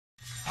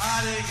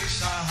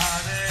Krishna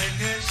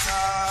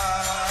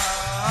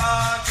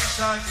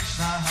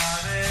Krishna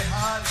Hare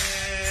Hare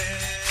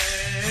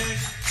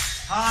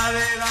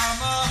Hare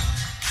Rama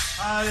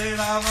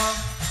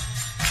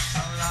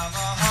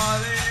Rama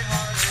Hare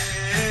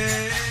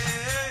Hare.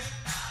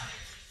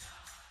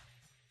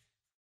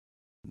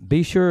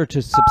 Be sure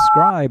to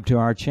subscribe to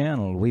our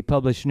channel. We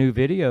publish new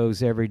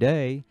videos every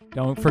day.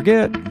 Don't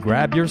forget,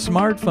 grab your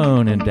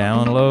smartphone and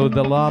download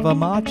the Lava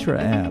Matra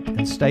app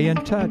and stay in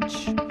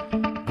touch.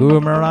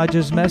 Guru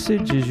Maharaj's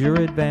message is your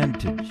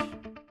advantage.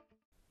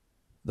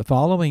 The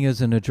following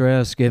is an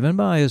address given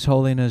by His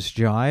Holiness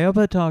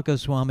Jayavataka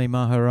Swami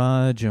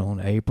Maharaj on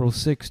April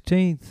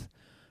 16th,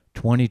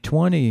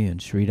 2020 in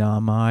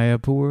Sridham,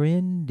 Mayapur,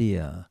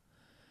 India.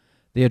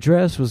 The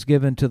address was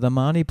given to the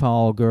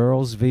Manipal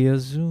girls via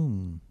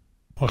Zoom.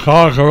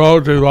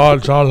 Makakaroti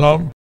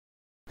Vachalam,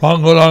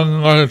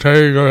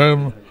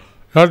 Pangulangategarim,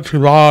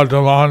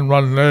 Yatrivadaman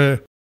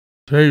Vande,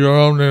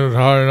 Tegaram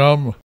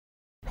Nirthainam,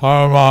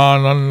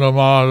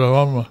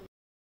 Paramahanandamadavam,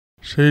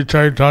 Sri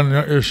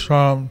Chaitanya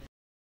Ishram,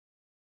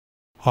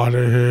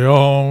 Hare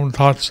Om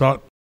Tat Sat.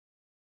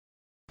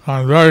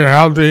 I'm very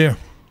happy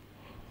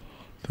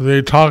to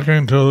be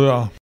talking to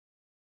the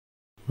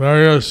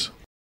various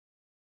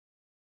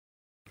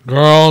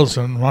girls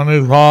in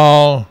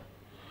Manipal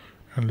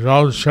and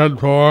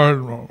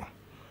Jamshedpur,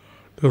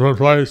 different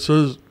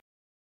places.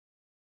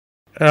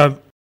 And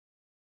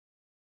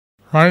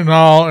right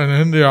now in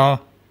India,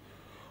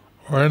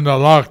 we're in the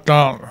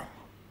lockdown.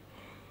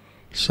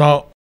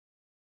 So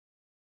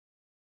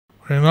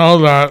we know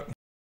that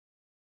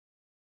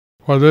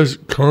for this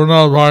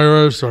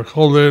coronavirus or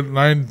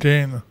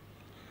COVID-19,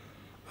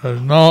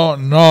 there's no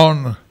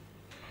known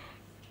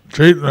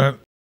treatment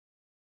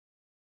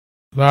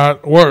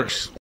that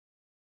works.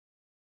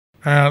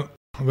 And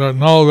there's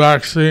no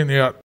vaccine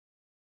yet.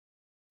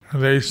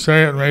 And they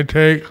say it may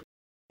take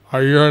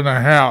a year and a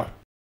half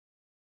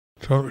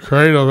to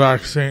create a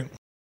vaccine.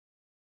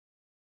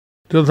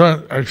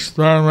 Different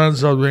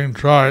experiments are being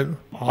tried.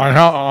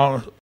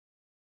 I'll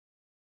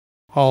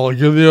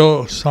give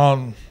you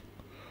some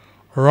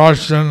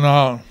Russian,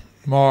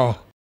 more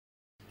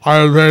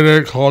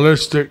Ayurvedic,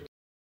 holistic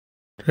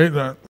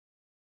treatment.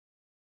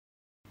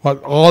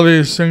 But all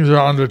these things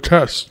are under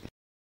test.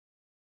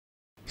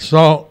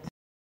 So,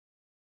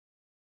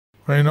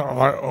 we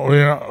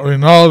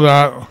know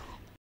that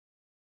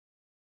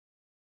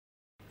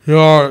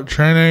you're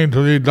training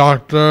to be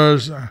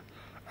doctors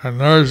and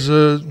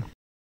nurses.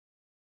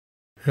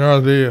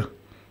 You're the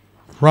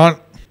front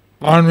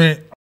army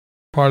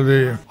for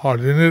the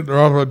ordinate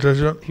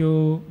repetition. If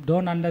you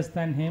don't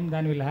understand him,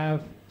 then we'll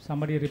have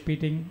somebody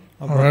repeating.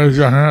 Raise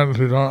your hand if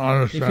you don't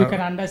understand. If you can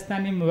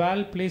understand him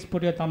well, please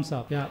put your thumbs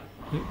up. Yeah,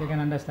 they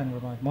can understand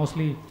him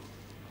mostly.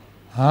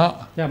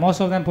 Huh? Yeah, most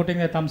of them putting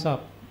their thumbs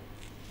up.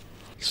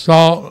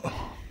 So,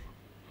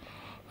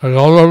 the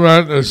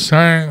government is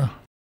saying,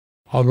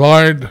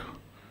 avoid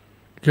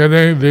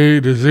getting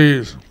the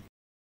disease.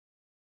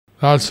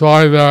 That's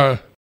why they're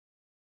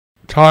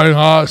telling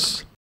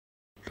us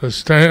to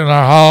stay in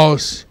our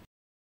house,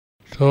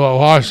 to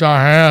wash our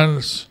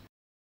hands,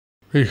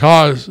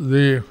 because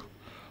the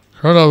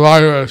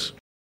coronavirus,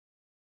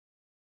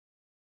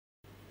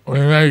 we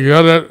may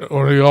get it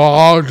when we go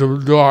out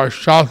to do our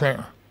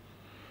shopping,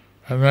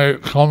 and they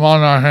come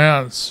on our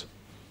hands.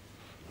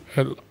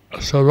 It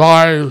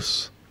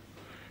survives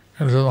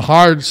in some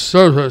hard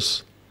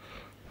surface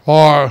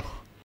for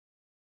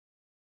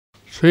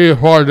 3 or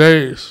 4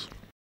 days.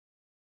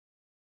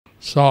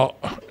 So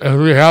if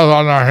we have it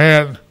on our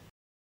hand,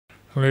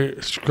 and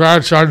we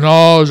scratch our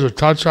nose or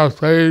touch our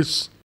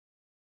face,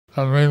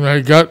 then we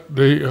may get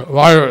the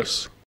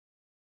virus.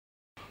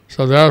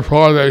 So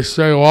therefore they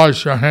say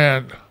wash your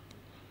hand.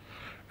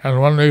 And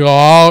when we go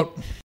out,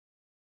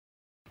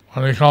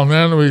 when we come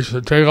in, we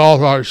should take off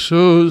our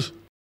shoes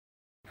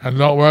and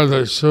don't wear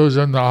the shoes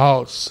in the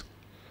house.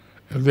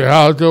 If we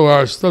have to,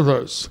 wear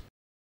slippers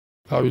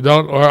that we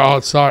don't wear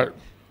outside.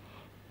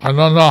 I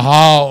don't know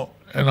how,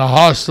 in a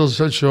hostile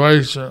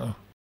situation,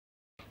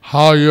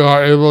 how you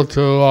are able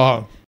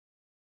to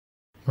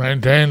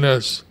maintain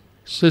this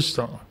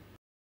system.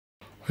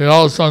 We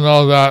also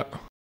know that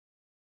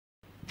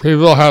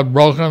people have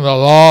broken the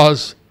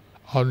laws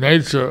of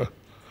nature,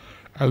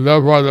 and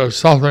therefore there's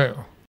suffering.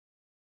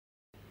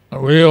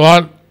 We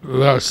want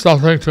the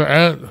suffering to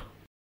end,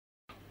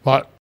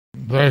 but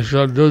they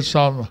should do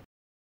some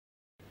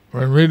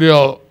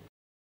remedial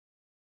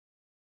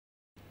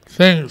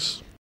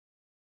things.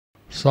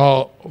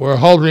 So we're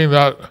hoping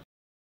that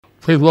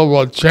people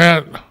will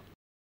chant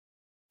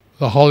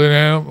the holy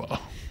name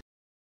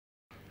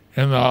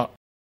in the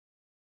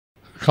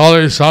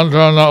Kali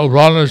Santrana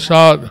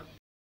Upanishad.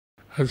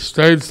 It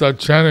states that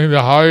chanting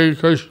the Hare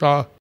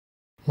Krishna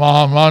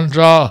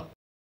Mahamantra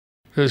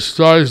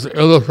destroys the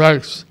ill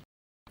effects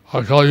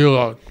of Kali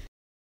Yuga.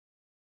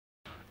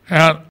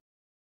 And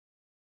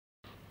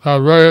there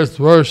are various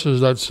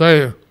verses that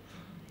say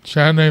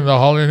chanting the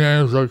holy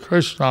names of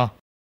Krishna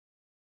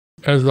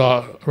is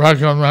a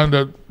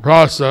recommended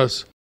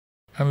process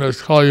in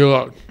this Kali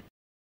Yuga.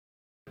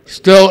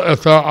 Still,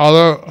 if there are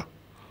other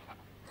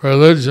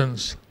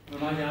religions,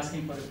 They're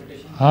asking for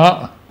repetition.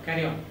 huh?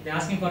 Carry on. They're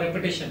asking for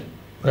repetition.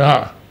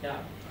 Yeah. Yeah.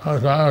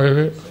 That's not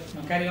really.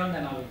 No, carry on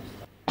then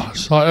I'll.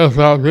 So if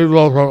there are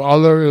people from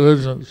other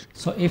religions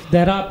So if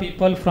there are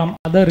people from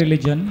other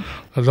religion,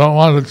 that don't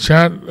want to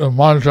chant the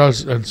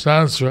mantras in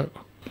Sanskrit,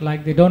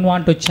 like they don't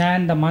want to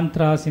chant the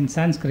mantras in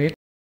Sanskrit,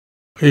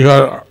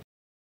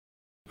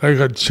 they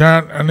could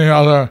chant any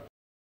other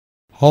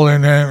holy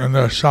name in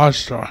the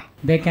Shastra.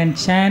 they can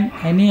chant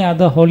any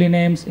other holy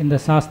names in the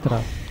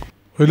Shastra.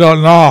 We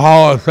don't know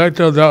how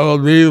effective that will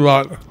be,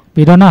 but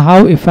We don't know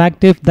how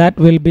effective that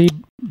will be,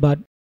 but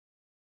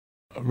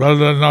better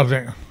than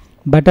nothing.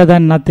 better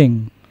than nothing.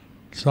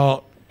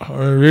 So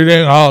we're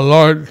reading how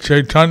Lord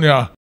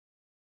Chaitanya,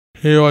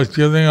 he was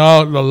giving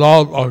out the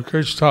love of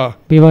Krishna.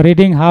 We were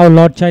reading how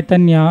Lord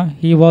Chaitanya,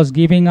 he was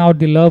giving out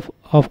the love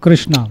of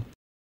Krishna.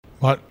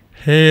 But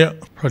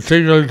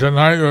particularly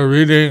tonight we're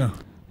reading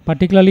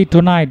Particularly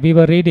tonight we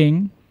were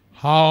reading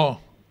how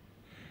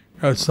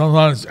if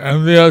someone's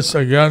envious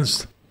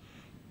against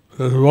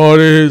the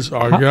devotees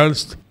or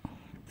against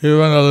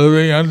even the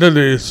living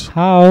entities,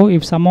 how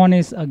if someone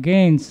is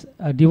against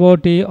a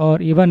devotee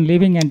or even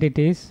living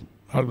entities,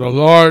 that the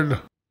Lord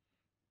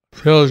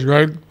feels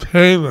great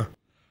pain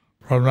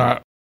from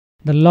that.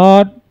 the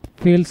Lord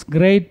feels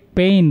great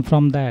pain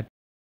from that,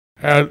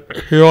 And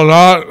he will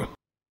not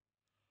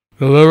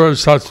deliver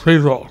such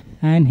people.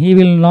 and he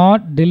will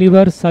not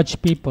deliver such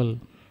people.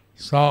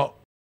 So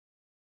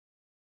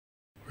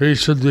we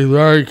should be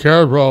very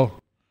careful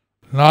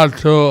not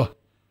to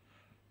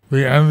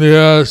be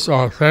envious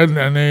or offend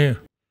any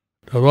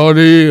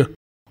devotee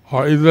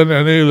or even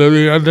any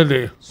living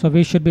entity. So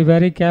we should be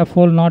very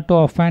careful not to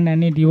offend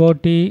any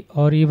devotee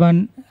or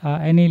even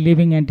any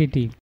living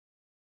entity.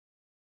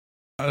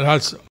 And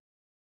that's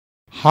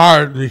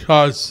hard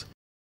because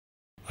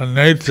the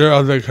nature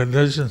of the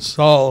conditioned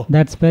soul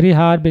That's very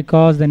hard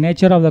because the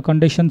nature of the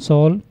conditioned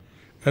soul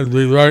is to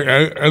be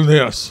very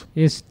envious.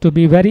 is to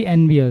be very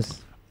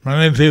envious.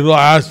 Many people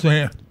ask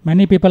me,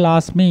 Many people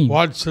ask me,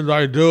 what should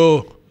I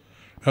do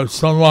if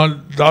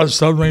someone does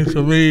something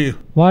to me?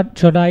 what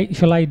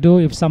shall I do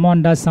if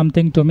someone does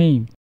something to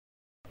me?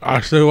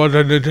 Actually, what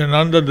did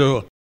Nityananda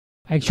do?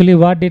 Actually,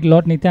 what did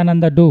Lord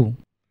Nityananda do?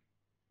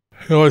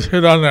 He was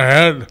hit on the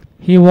head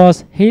He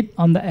was hit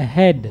on the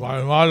head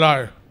by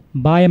Madai.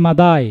 by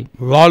Madai.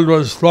 Blood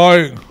was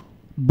flowing.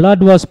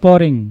 Blood was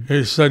pouring.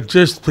 He said,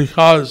 just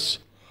because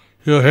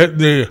you hit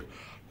me,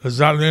 does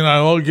that mean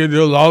I won't give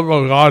you love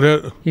of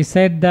Godhead? He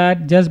said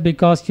that just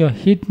because you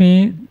hit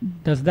me,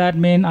 does that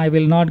mean I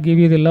will not give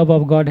you the love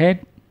of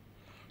Godhead?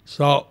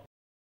 So,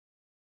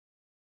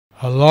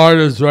 the Lord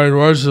is very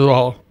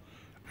merciful,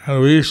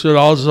 and we should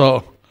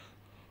also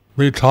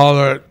be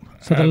tolerant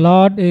So the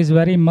Lord is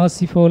very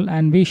merciful,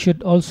 and we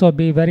should also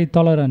be very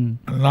tolerant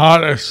and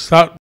not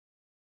accept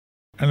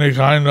any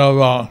kind of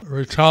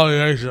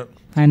retaliation.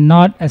 and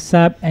not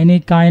accept any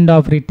kind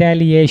of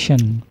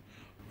retaliation.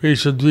 We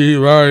should be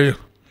very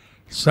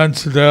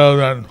sensitive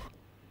and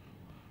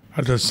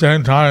at the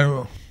same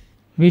time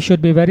We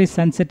should be very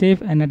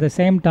sensitive and at the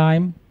same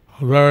time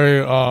very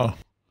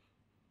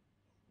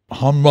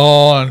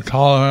humble and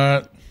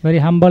tolerant, very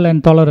humble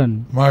and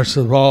tolerant,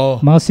 merciful,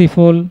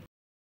 merciful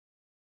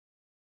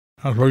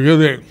and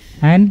forgiving.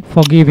 and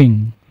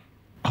forgiving.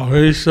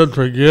 We should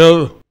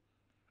forgive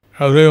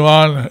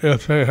everyone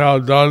if they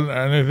have done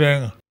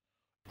anything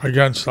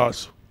against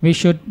us. We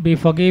should be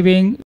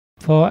forgiving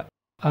for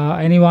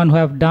anyone who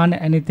have done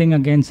anything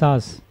against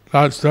us.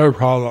 That's their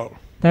problem.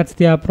 That's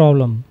their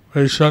problem.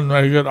 We shouldn't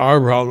make it our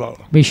problem.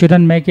 We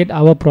shouldn't make it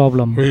our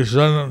problem. We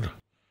shouldn't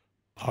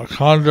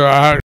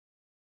counteract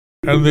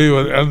envy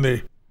with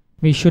envy.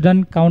 We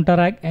shouldn't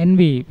counteract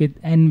envy with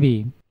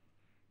envy.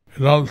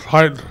 You don't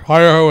fight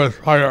fire with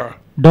fire.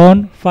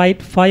 Don't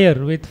fight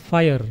fire with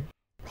fire.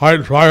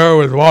 Fight fire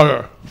with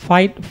water.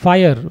 Fight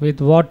fire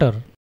with water.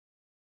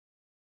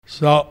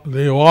 So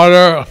the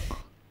water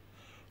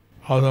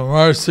of the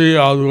mercy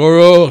of the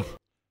Guru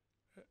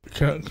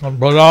can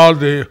put out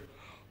the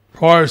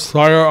forest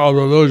fire of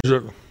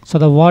illusion. So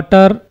the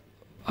water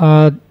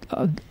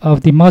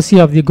of the mercy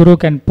of the Guru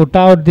can put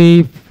out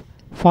the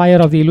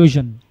fire of the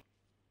illusion.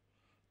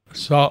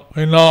 So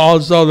we know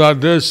also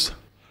that this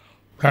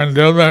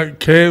pandemic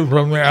came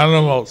from the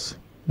animals.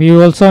 We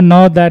also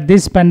know that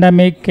this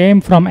pandemic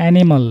came from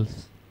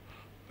animals.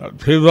 That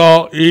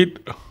people eat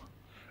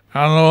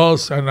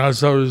animals, and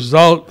as a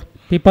result,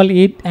 People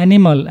eat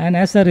animal, and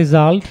as a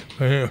result,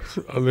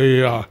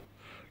 the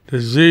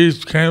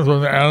disease came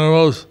from the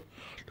animals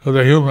to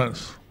the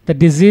humans. the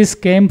disease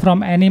came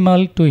from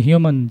animal to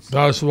humans.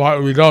 That's why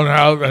we don't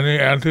have any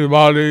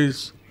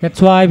antibodies, That's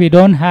why we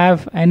don't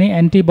have any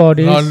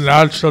antibodies, no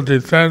natural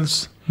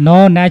defense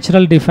no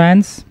natural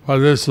defense for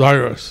this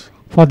virus,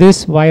 for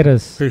this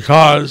virus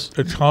because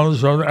it comes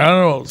from the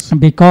animals.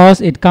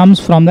 because it comes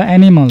from the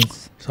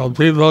animals. So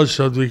people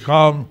should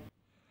become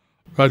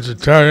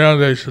vegetarian,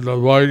 they should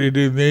avoid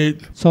eating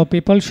meat, So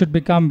people should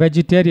become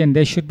vegetarian.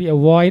 They should be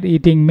avoid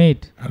eating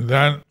meat and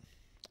then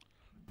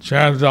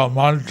chant the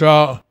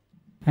mantra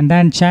and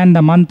then chant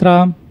the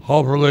mantra.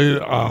 Hopefully,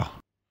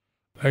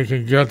 they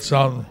can get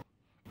some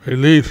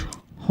relief.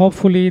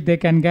 Hopefully they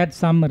can get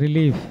some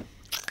relief.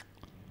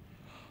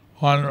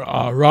 One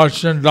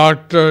Russian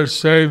doctor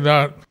saying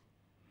that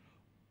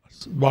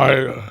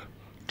by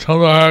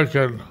turmeric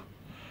and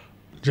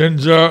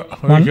ginger,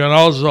 we can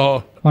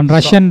also... One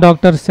Russian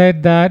doctor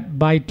said that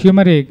by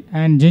turmeric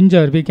and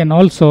ginger we can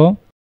also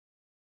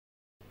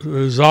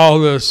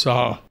resolve this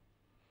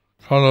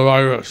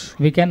coronavirus.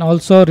 We can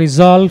also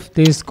resolve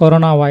this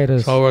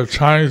coronavirus. So we're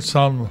trying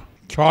some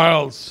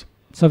trials.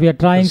 So we are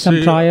trying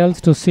some trials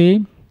to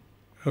see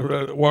if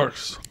it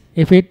works.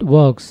 If it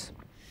works.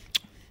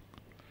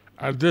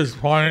 At this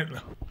point,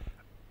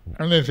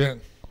 anything.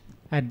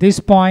 At this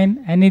point,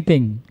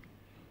 anything.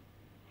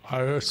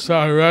 I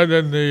read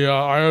in the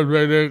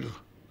Ayurvedic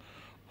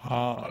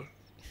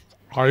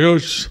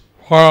Ayush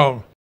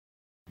forum,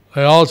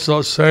 they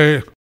also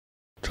say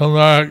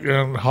turmeric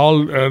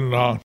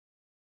and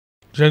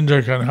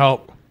ginger can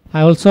help.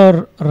 I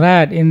also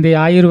read in the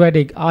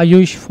Ayurvedic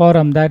Ayush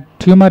forum that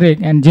turmeric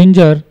and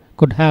ginger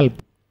could help.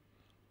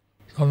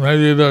 So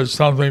maybe there's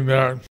something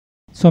there.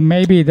 So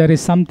maybe there is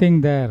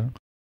something there.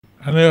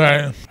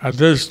 Anyway, at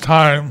this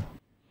time,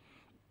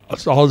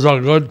 it's also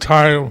a good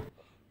time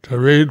to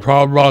read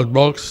Prabhupada's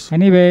books.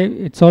 Anyway,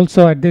 it's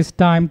also at this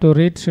time to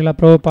read Srila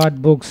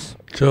Prabhupada books.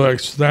 To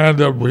expand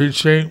the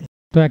preaching.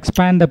 To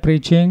expand the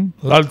preaching.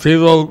 Let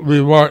people be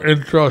more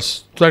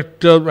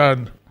introspective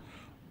and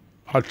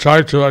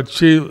try to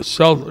achieve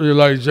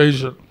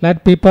self-realization.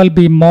 Let people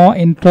be more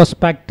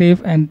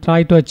introspective and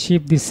try to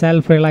achieve the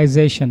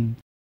self-realization.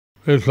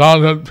 We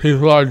found that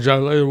people are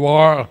generally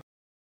more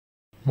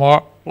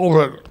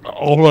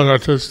open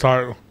at this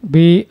time.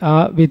 We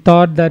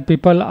thought that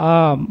people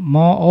are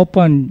more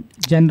open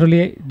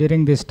generally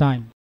during this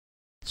time.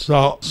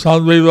 So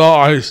some people,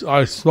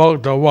 I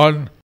spoke to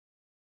one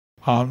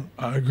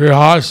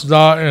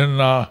Grihastha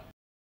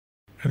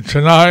in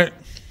Chennai.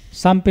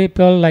 Some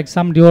people, like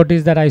some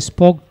devotees that I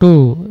spoke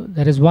to,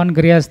 there is one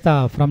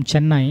Grihastha from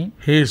Chennai.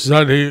 He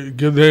said he's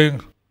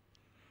giving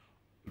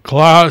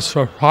class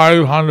for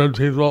 500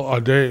 people a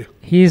day.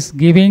 He is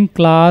giving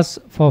class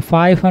for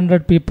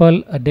 500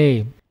 people a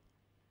day.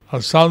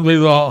 Some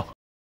people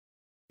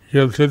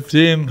give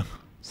 15.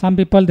 Some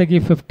people they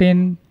give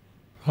 15.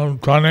 Some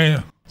 20.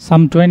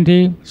 Some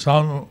 20.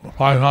 Some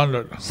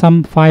 500.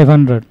 Some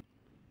 500.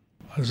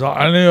 So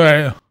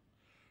anyway,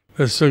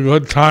 it's a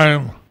good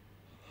time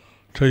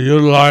to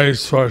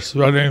utilize for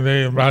spreading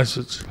the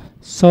message.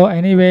 So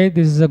anyway,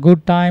 this is a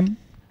good time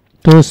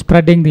to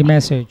spreading the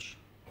message.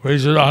 We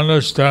should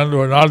understand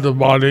we're not the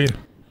body.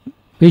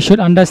 We should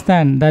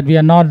understand that we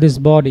are not this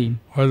body.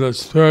 We're the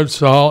spirit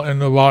soul in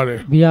the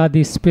body. We are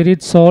the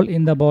spirit soul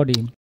in the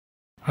body.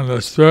 And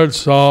the spirit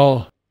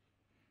soul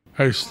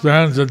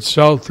expands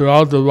itself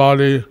throughout the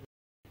body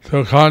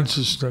through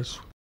consciousness.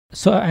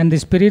 So, and the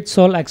spirit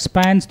soul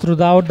expands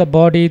throughout the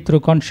body through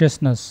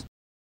consciousness.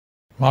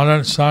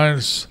 Modern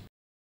science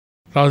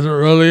doesn't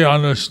really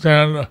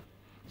understand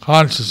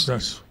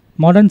consciousness.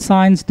 Modern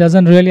science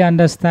doesn't really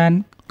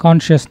understand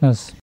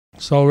consciousness.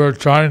 So we're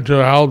trying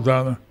to help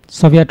them.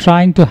 So we are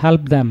trying to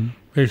help them.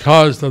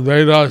 Because the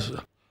Vedas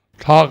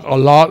talk a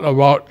lot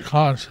about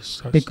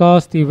consciousness.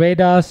 Because the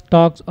Vedas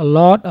talks a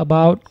lot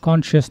about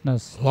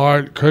consciousness.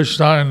 Lord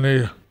Krishna in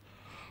the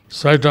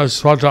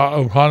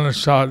Svetaswara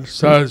Upanishad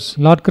says,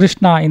 Lord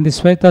Krishna in the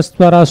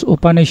Svetaswara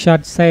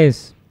Upanishad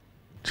says,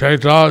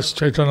 Chetas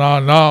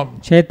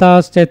Chetananam,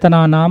 Chetas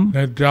Chetananam,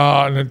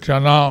 Nitya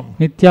Nityanam,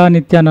 Nitya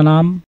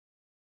Nityananam,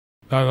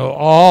 that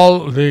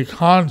all the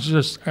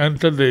conscious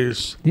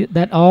entities,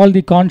 that all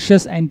the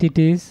conscious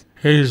entities,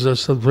 He is the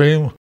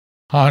supreme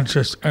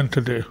conscious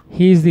entity.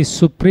 He is the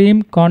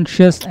supreme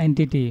conscious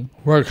entity.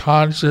 We're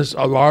conscious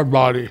of our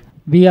body.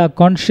 We are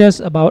conscious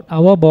about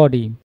our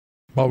body.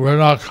 But we're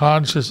not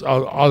conscious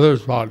of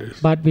others' bodies.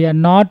 But we are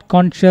not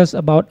conscious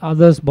about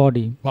others'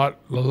 body. But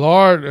the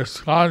Lord is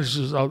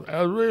conscious of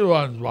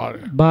everyone's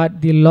body.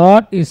 But the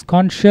Lord is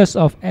conscious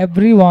of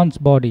everyone's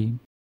body.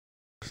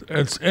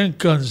 It's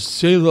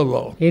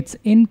inconceivable. It's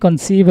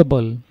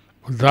inconceivable.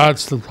 But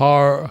that's the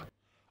power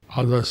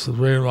of the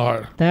Supreme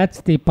Lord.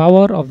 That's the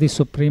power of the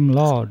Supreme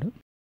Lord.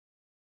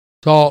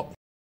 So,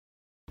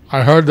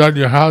 I heard that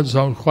you have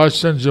some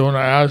questions you want to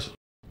ask.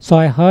 So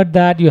I heard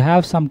that you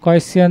have some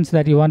questions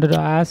that you wanted to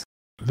ask.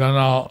 Then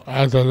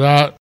after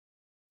that,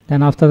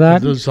 we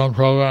do some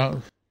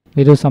programs.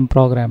 We do some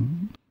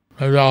program.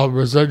 Maybe I'll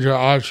visit your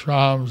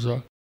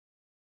ashrams.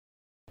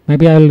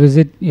 Maybe I will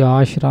visit your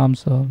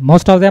ashrams.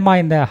 Most of them are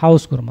in the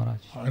house, Guru Maharaj.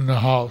 In the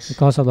house.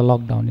 Because of the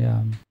lockdown,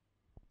 yeah.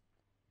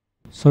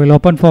 So we'll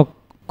open for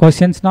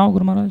questions now,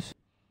 Guru Maharaj.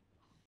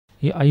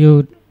 Are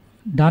you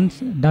done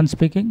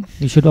speaking?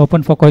 You should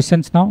open for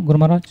questions now, Guru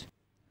Maharaj.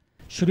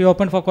 Should you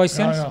open for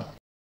questions? Yeah.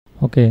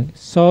 Okay.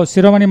 So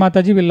Shiromani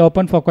Mataji will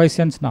open for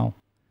questions now.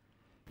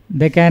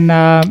 They can,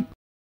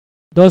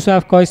 those who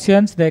have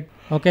questions, we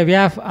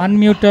have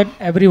unmuted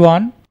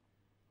everyone.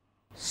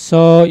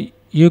 So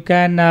you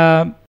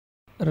can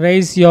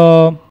raise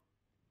your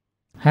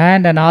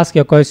hand and ask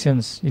your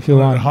questions if you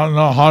want.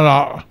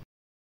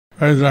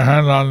 raise their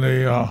hand on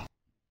the,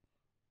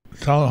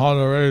 tell them how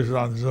to raise it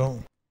on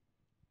Zoom.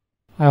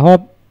 I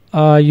hope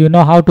you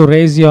know how to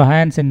raise your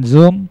hands in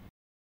Zoom.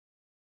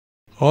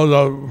 All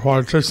the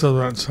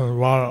participants in the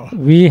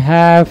bottom. We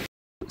have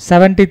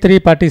 73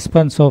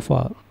 participants so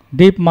far.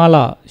 Deep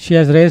Mala, she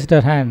has raised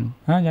her hand.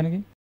 Huh,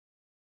 Janaki?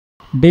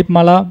 Deep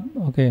Mala,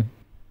 okay.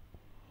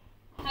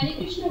 Hare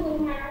Krishna, Guru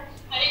Maharaj.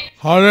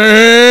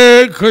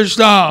 Hare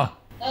Krishna.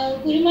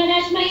 Guru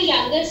Maharaj, my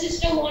younger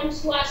sister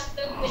wants to ask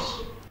the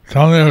question.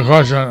 Tell me a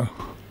question.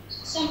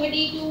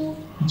 Somebody to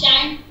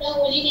chant the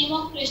holy name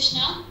of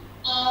Krishna.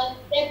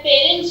 Their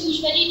parents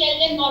usually tell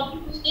them not to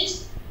do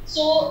this.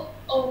 So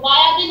why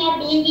are they not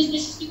doing this?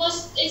 This is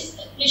because is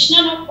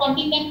Krishna not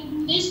wanting them to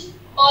do this,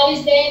 or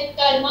is there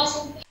karma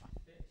something?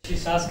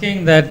 She's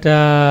asking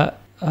that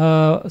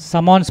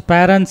someone's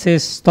parents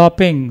is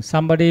stopping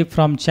somebody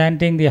from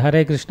chanting the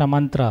Hare Krishna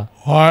mantra.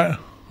 What?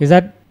 Is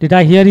that, did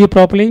I hear you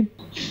properly?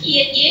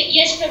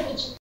 Yes,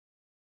 Prabhuji.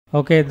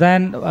 Okay,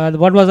 then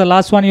what was the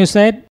last one you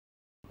said?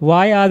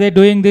 Why are they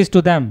doing this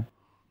to them?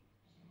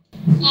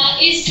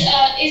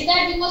 Is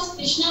that because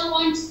Krishna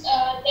wants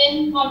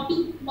them not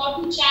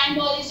to chant,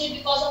 or is it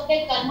because of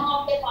their karma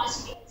of their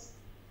past years,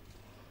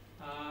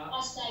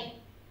 past life?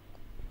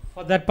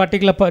 For that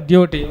particular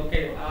duty,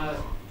 okay.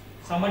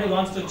 Somebody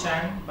wants to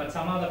chant, but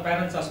somehow the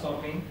parents are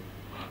stopping.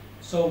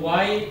 So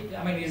why?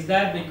 I mean, is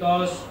that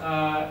because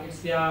it's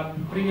their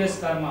previous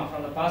karma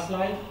from the past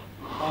life,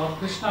 or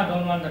Krishna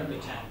don't want them to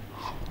chant?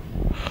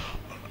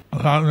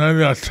 That may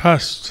be a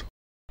test.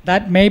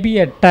 That may be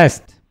a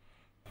test.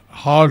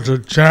 How to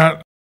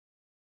chant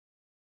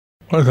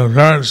when the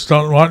parents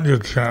don't want you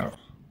to chant.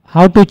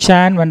 How to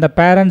chant when the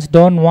parents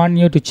don't want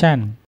you to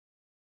chant.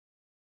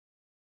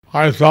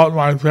 I thought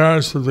my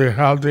parents would be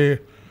happy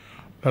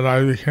that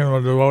I became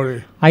a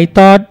devotee. I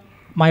thought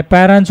my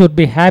parents would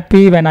be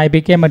happy when I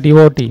became a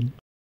devotee.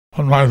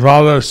 When my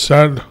father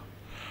said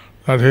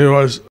that he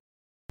was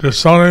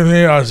disowning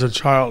me as a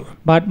child,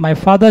 But my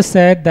father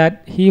said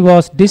that he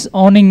was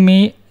disowning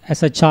me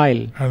as a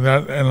child. and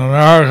that in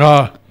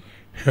America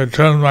he had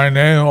turned my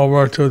name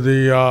over to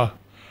the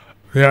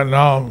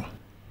Vietnam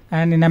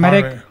And in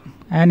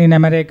Army.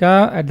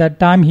 America, at that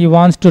time, he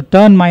wants to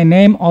turn my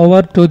name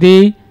over to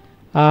the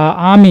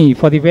army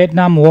for the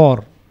Vietnam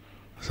War.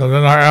 So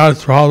then I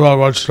asked Prabhupada,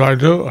 what should I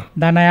do?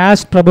 Then I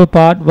asked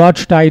Prabhupada, what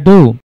should I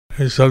do?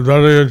 He said,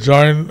 better you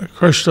join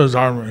Krishna's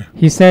army.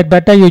 He said,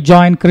 better you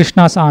join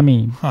Krishna's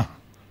army.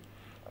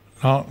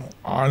 Now,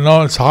 I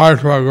know it's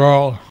hard for a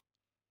girl,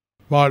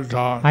 but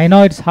I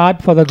know it's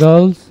hard for the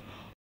girls.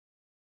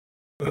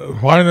 the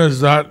point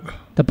is that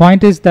The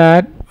point is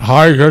that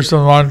Hare Krishna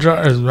mantra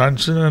is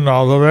mentioned in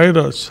all the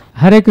Vedas,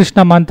 Hare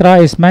Krishna mantra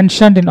is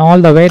mentioned in all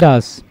the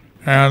Vedas.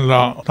 and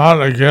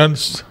not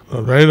against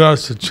the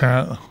Vedas to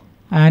chant.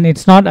 And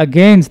it's not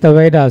against the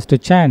Vedas to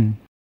chant.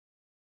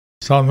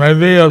 So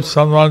maybe if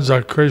someone's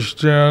a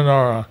Christian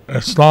or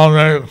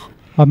Islamic,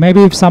 Or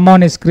maybe if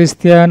someone is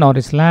Christian or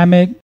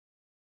Islamic,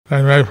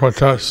 they may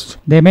protest.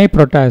 they may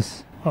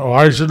protest.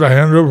 Why should a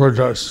Hindu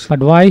protest? But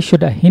why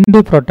should a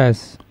Hindu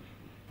protest?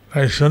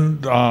 They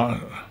shouldn't,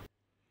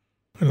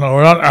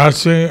 we're not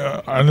asking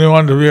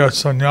anyone to be a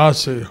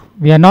sannyasi,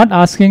 We are not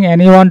asking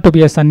anyone to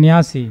be a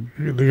sannyasi.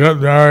 to get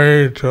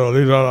married, to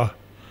lead a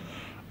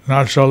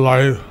natural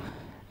life.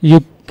 You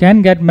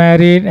can get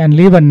married and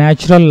live a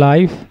natural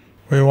life,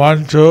 We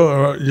want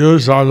to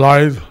use our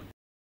life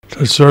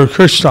to serve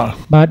Krishna.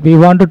 but we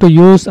wanted to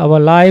use our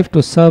life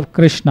to serve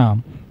Krishna.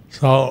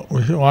 So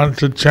we want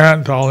to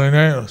chant the holy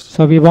names.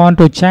 So we want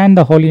to chant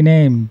the holy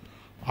name.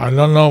 I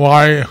don't know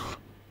why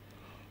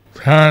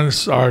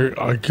parents are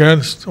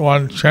against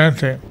one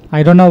chanting.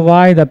 I don't know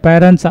why the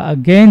parents are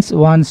against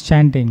one's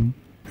chanting.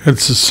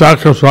 It's the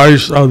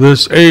sacrifice of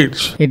this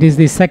age. It is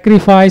the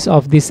sacrifice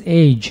of this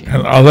age.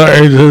 In other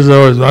ages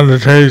there was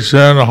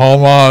meditation,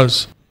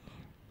 homas,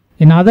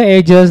 In other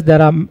ages,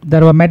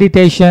 there were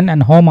meditation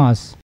and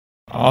homas,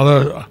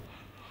 other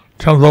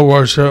temple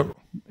worship.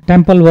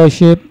 temple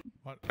worship.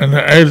 In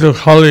the age of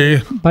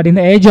Kali, But in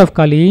the age of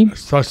Kali,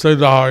 especially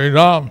the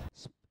Harinam,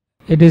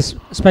 it is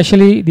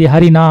especially the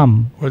Harinam,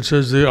 which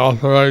is the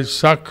authorized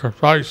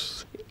sacrifice.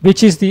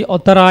 which is the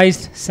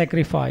authorized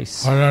sacrifice.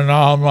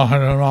 Harinama,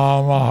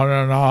 Harinama,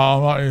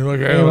 Harinama,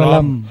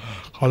 Kevalam.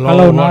 Kevalam.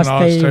 Hello,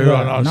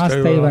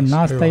 nastaiva,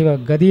 nastaiva,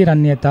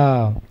 gadiranyata.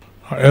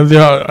 If you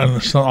are in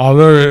some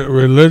other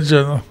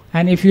religion,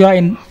 And if you are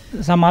in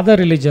some other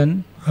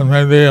religion, then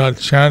maybe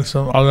chant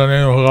some other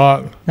name of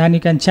God, then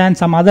you can chant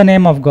some other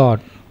name of God,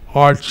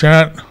 or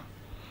chant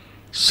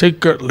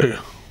secretly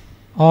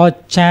or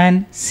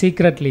chant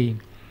secretly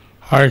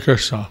Hare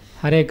Krishna.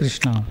 Hare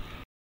Krishna.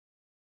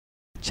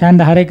 Chant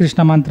the Hare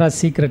Krishna mantra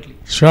secretly.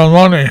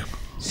 Shamani,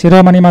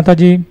 Shiromani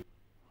Mataji.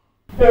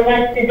 So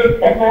much to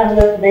discuss on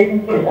the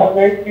relationship of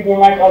this to do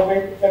much of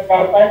this to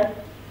Prabhupada.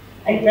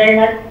 Thank you very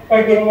much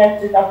for giving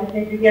us this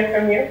opportunity to hear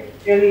from you.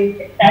 It's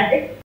really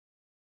ecstatic.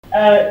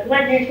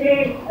 But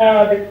usually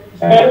the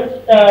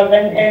girls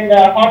when in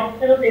the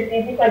hospitals, it's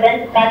easy for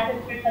them to practice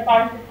Krishna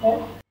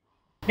consciousness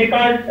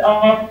because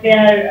of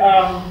their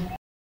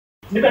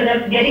because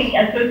of getting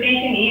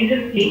association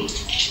easily.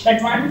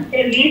 But once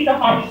they leave the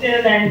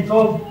hostel and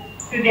go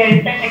to their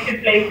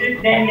respective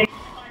places, then the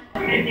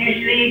consciousness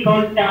usually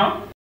goes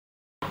down.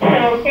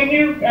 So can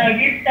you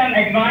give some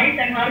advice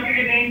on how to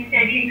remain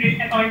steady in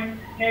Krishna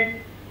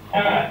consciousness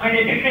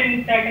under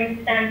different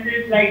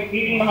circumstances, like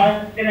leaving the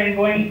hostel and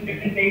going to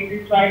different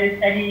places to either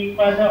study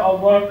further or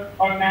work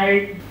or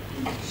marriage?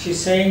 She's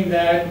saying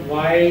that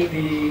while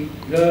the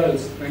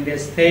girls, when they're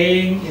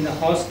staying in the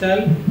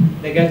hostel,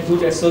 they get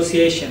good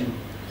association.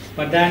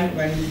 But then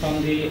when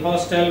from the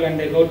hostel, when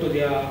they go to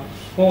their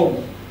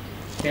home,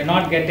 they're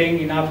not getting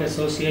enough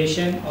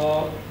association,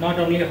 or not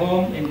only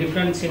home, in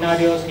different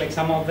scenarios, like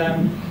some of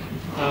them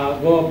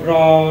go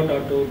abroad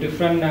or to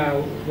different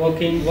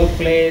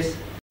workplace.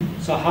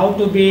 So how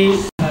to be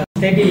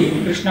steady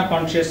in Krishna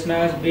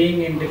consciousness,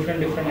 being in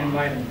different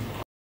environments.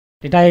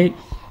 Did I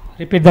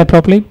repeat that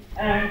properly?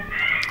 I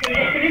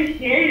couldn't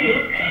hear you.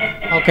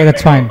 Okay,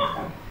 that's fine.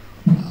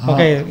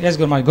 Okay, yes,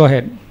 Gurmaj, go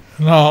ahead.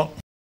 No,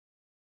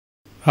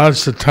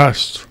 that's the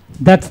test.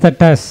 That's the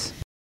test.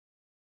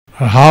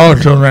 How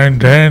to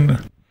maintain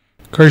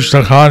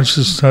Krishna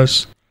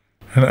consciousness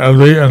in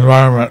every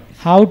environment.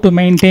 How to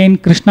maintain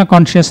Krishna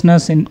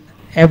consciousness in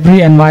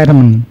every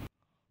environment.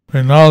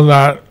 We know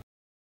that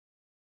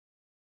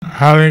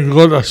having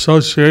good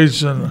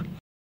association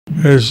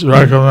is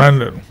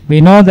recommended,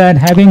 We know that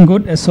having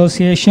good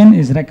association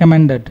is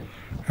recommended,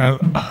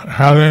 and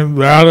having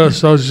bad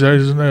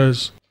association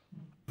is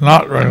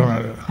not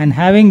recommended. and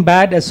having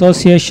bad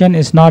association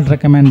is not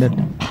recommended.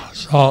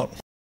 So,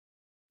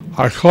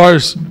 of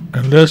course,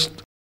 in this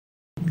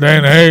day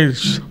and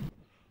age,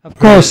 Of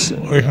course,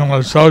 we can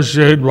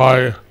associate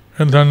by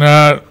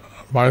internet,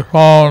 by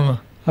phone,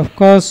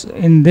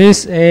 in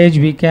this age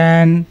we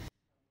can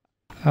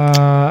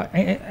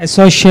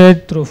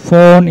associate through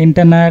phone,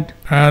 internet,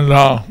 and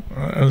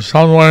in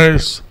some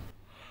ways,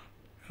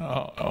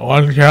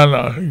 one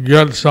can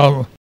get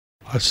some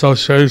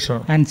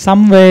association. and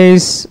some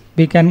ways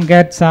we can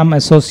get some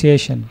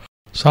association.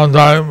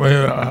 Sometimes we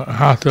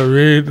have to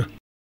read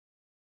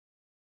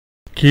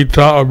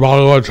Gita or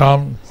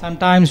Bhagavatam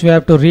Sometimes we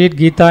have to read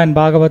Gita and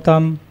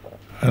Bhagavatam,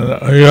 and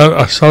we get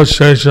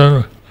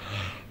association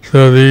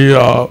through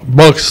the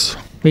books.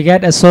 we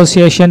get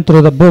association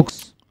through the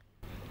books.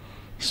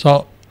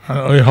 So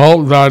we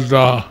hope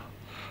that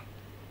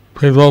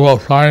people will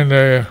find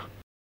a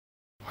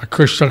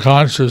Krishna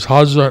conscious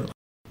husband,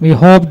 We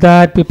hope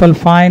that people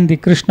find the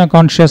Krishna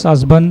conscious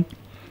husband,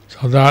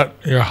 so that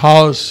your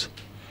house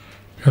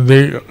can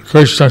be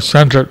Krishna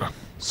centered.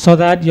 so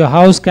that your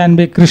house can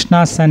be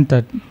Krishna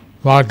centered.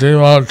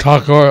 Bhaktivinoda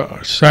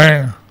Thakur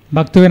saying,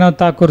 Bhaktivinoda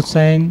Thakur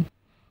saying,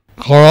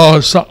 Karo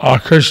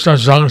Krishna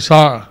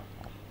Sangsar,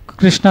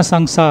 Krishna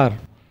Sangsar,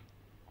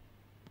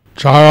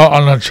 Charo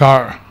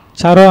Anachar,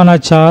 Charo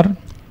Anachar,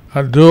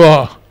 and do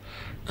a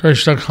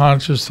Krishna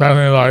conscious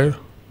family life.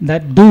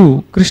 that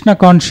do Krishna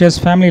conscious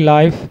family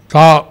life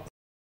Stop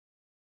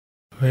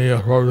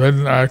the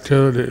forbidden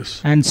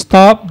activities and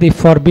stop the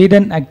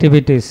forbidden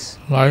activities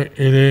like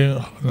eating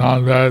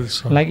non-veg,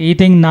 like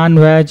eating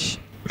non-veg,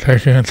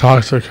 taking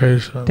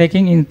intoxication,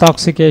 taking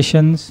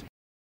intoxications,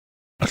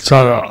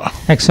 etc.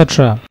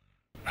 etc.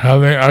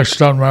 Having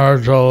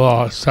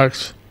extramarital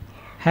sex,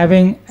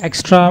 Having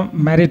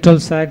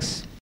extramarital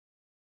sex,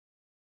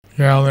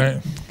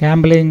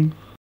 gambling.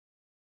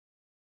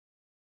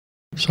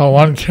 So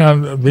one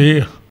can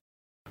be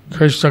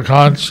Krishna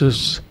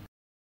conscious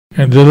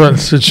in different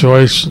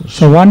situations.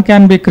 So one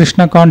can be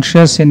Krishna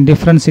conscious in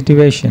different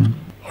situations.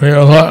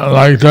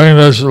 Like during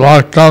this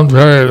lockdown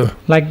period,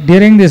 Like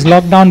during this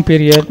lockdown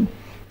period,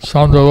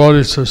 some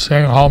devotees are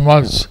saying how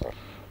much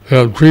they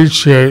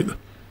appreciate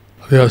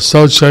the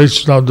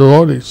association of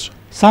devotees.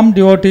 some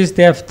devotees,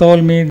 they have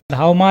told me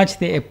how much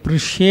they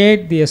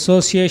appreciate the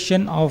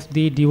association of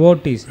the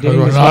devotees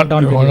during this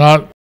lockdown We're period.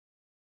 not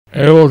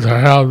able to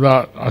have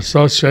that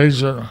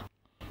association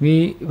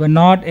We were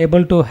not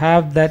able to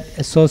have that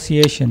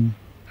association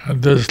at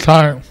this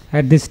time.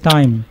 at this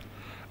time.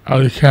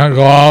 And we can't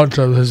go out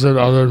to visit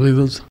other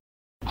people's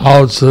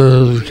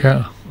houses.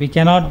 We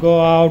cannot go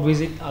out,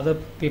 visit other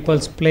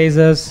people's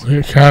places.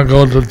 We can't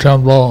go to the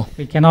temple.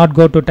 We cannot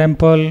go to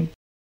temple.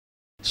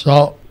 So,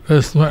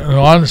 this, in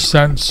one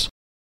sense,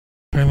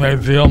 we may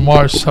feel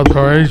more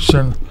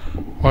separation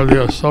for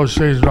the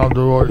association of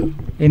devotees.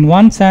 In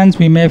one sense,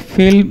 we may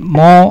feel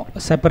more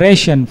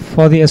separation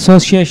for the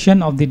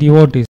association of the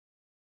devotees.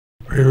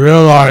 We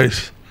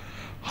realize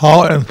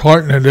how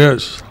important it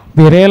is.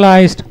 We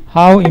realized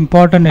how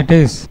important it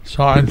is.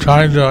 So I'm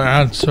trying to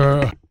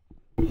answer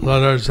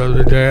letters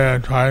every day.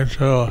 I'm trying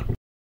to,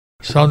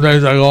 some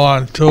days I go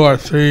on 2 or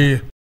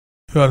 3,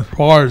 even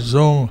 4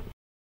 Zoom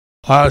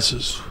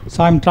classes.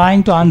 So I'm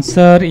trying to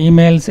answer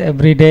emails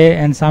every day,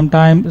 and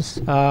sometimes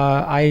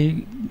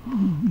I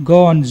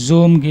go on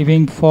Zoom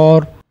giving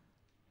 4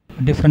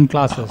 different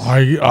classes.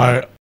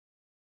 I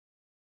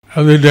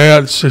every day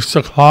at 6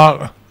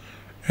 o'clock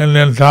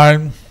Indian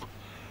time,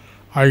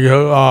 I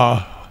give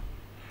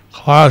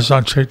class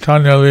on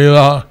Chaitanya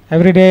Leela.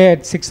 Every day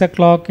at 6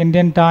 o'clock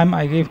Indian time,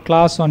 I give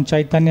class on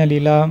Chaitanya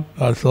Leela.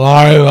 That's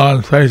live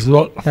on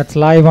Facebook. That's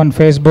live on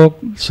Facebook.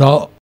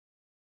 So,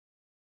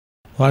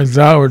 like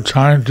that, we're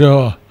trying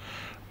to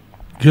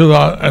give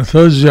that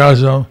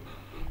enthusiasm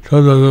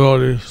to the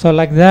devotees. So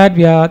like that,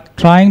 we are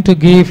trying to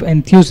give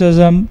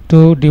enthusiasm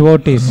to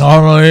devotees.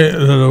 Normally,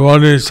 the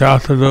devotees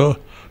have to do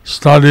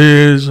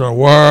studies or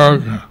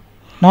work.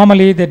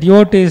 Normally, the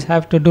devotees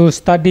have to do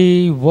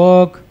study,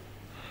 work.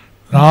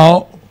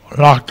 Now,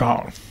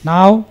 lockdown.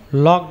 Now,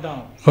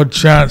 lockdown. Good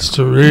chance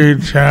to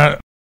read, chant,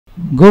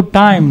 Good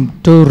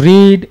time to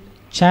read,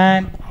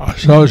 chant,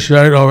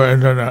 associate over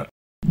internet,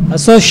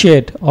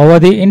 associate over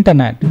the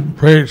internet,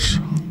 preach.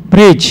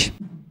 preach.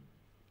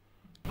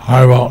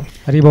 Haribol.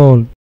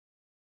 Haribol.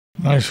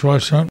 Next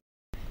question.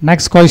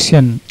 Next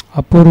question.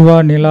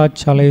 Apurva Nila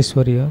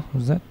Chaleswari.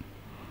 Who's that?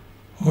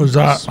 Who's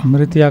that?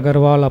 Smriti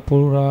Agarwal,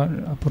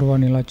 Apurva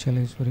Nila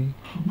Chaleswari.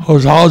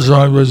 Whose house am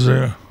I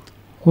visiting?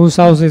 Whose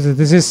house is it?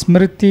 This is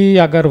Smriti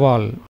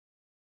Agarwal.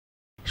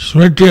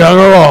 Smriti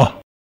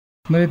Agarwal.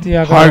 Smriti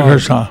Agarwal. Hare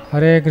Krishna.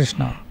 Hare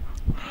Krishna.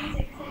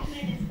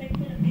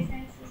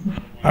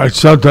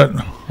 Accepted.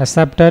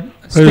 Accepted.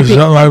 Please Speak-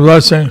 accept my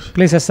blessings.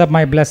 Please accept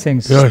my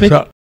blessings. Yes, Speak,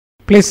 sir.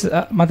 please,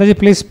 Mataji,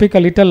 please speak a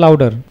little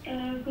louder.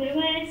 Guru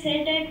Maharaj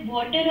said that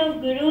water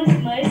of Guru's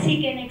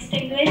mercy can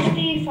extinguish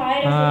the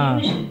fire Ah,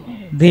 of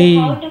illusion. the-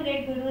 So how to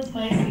get Guru's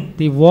mercy?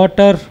 The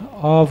water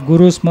of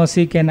Guru's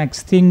mercy can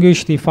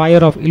extinguish the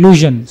fire of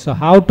illusion. So,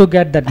 how to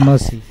get that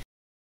mercy?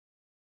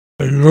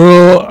 The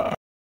Guru,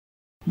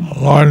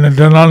 Lord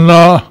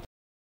Nityananda,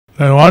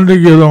 they want to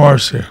give the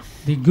mercy.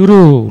 The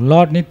Guru,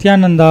 Lord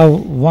Nityananda,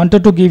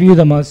 wanted to give you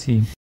the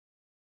mercy.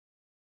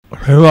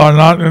 People are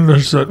not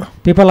interested.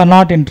 People are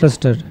not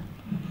interested.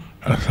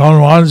 If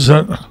someone wants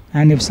it,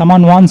 And if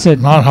someone wants it,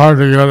 not hard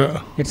to get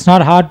it. it's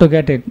not hard to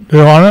get it. Do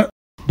you want it?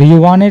 Do you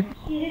want it?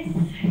 Yes.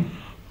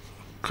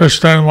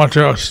 Krishna and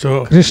Matirastu.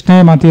 Krishna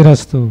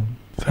Matirastu.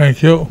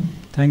 Thank you.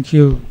 Thank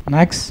you.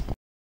 Next.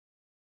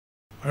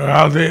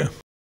 Radhi.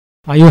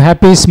 Are you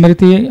happy,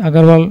 Smriti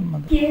Agarwal?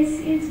 Yes,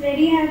 it's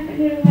very happy,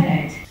 Guru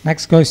Maharaj.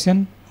 Next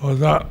question. Who's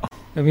that?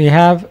 We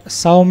have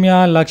Saumya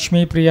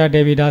Lakshmi Priya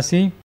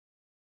Devidasi.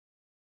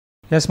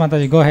 Yes,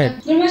 Mataji, go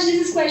ahead. Guru Maharaj,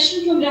 this is a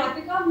question from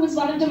Radhika, who is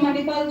one of the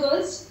Manipal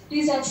girls.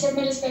 Please accept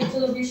my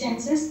respectful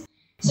obeisances.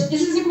 So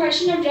this is a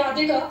question of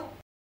Radhika.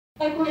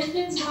 My question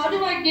is, how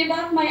do I give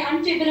up my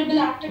unfavorable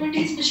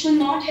activities which will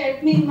not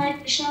help me in my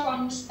Krishna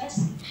consciousness?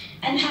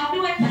 And how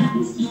do I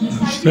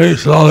balance Stay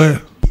slowly.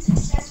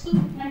 successful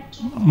with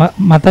my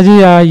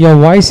Mataji, your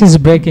voice is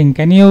breaking.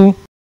 Can you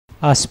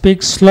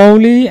speak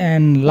slowly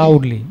and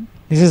loudly?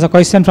 This is a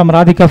question from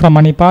Radhika from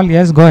Manipal.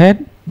 Yes, go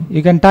ahead.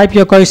 You can type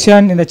your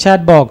question in the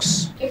chat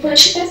box. The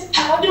question is,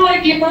 how do I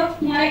give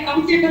up my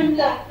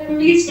unfavorable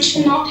activities which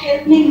will not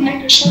help me in my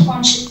Krishna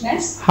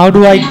consciousness? How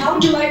do And I... how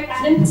do I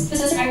balance the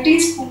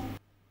society's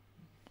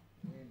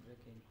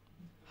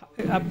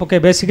Okay,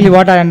 basically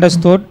what I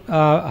understood,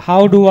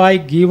 how do I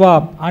give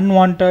up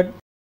unwanted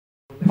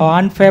or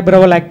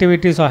unfavorable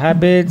activities or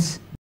habits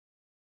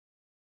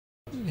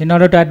in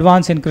order to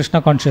advance in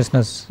Krishna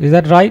consciousness? Is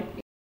that right?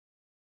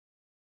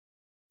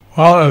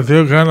 Well, if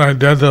you can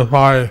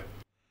identify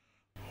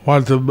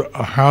what the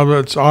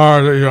habits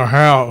are that you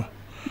have,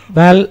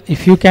 Well,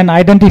 if you can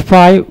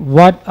identify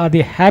what are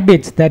the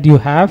habits that you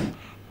have,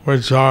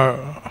 which are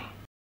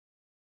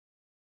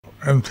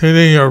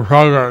impeding your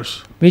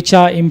progress, which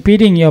are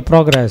impeding your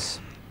progress,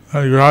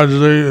 and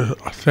gradually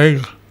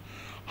think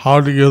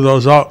how to give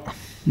those up.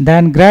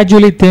 then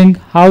gradually think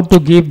how to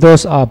give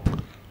those up.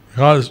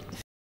 Because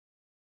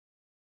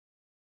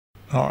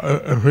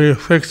if we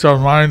fix our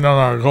mind on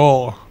our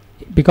goal,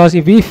 Because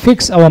if we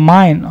fix our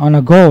mind on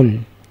a goal,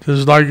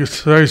 just like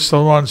say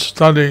someone's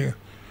studying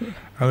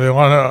and they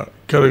want to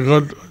get a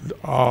good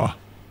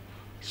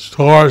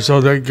score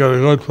so they get a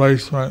good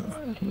placement,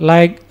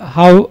 like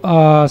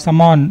how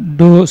someone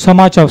do so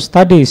much of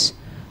studies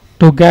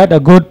to get a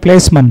good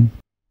placement.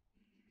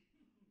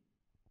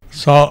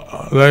 so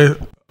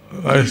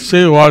they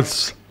see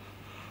what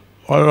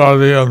are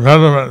the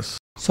impediments,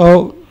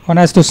 So one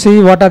has to see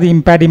what are the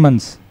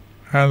impediments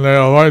and they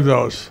avoid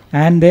those.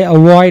 and they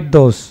avoid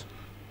those.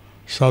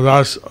 So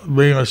that's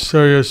being a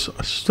serious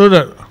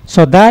student.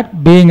 So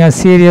that being a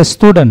serious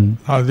student.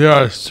 Now, if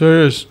you're a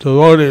serious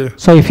devotee,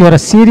 So if you are a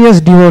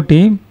serious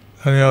devotee,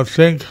 then you'll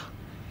think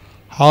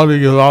how to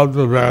give up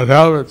the bad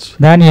habits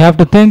then you have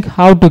to think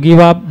how to give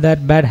up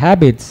that bad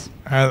habits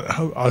and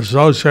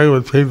associate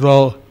with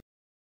people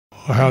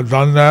who have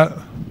done that,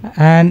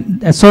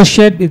 and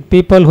associate with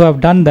people who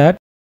have done that,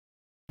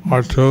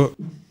 or to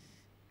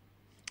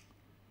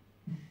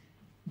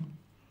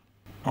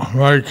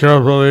very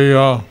carefully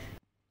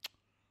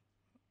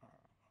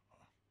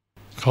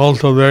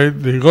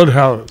cultivate the good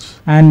habits.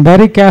 and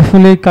very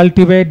carefully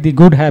cultivate the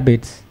good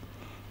habits.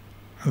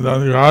 And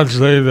then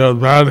gradually the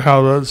bad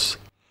habits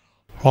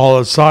fall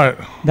aside.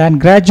 Then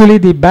gradually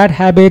the bad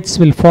habits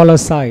will fall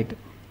aside.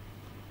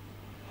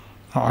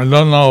 I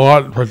don't know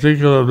what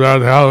particular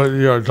bad habit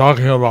you're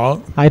talking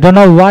about, I don't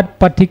know what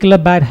particular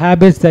bad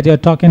habits that you're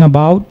talking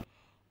about,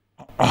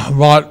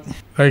 but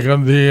they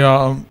can be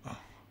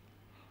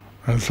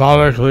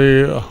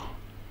methodically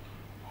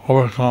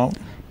overcome.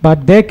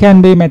 but they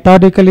can be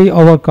methodically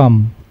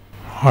overcome.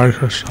 Hare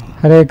Krishna.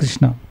 Hare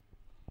Krishna.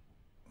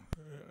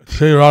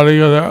 See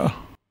Radhika there?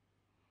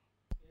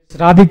 Is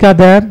Radhika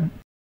there?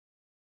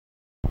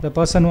 The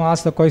person who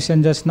asked the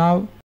question just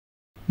now.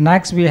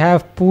 Next we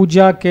have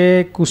Pooja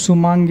K.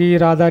 Kusumangi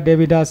Radha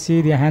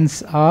Devidasi, the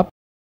hands up.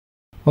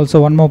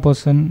 Also one more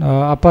person,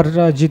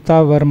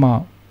 Aparajita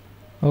Verma.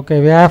 Okay,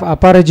 we have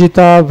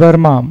Aparajita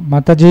Verma.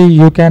 Mataji,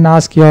 you can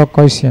ask your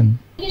question.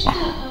 Krishna,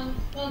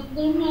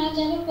 Guru Maharaj,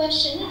 I have a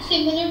question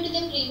similar to the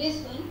previous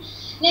one.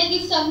 Like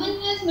if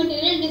someone has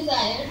material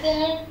desire,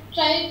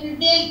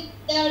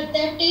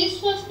 their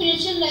taste for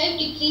spiritual life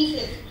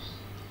decreases.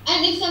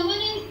 And if someone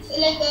is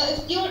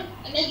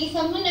if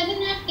someone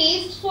doesn't have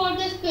taste for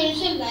the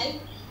spiritual life,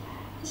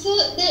 so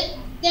they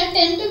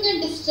tend to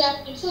get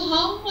distracted. So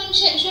how one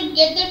should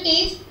get the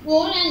taste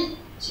more and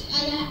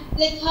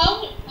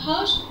how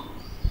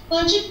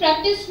one should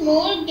practice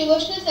more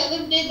devotional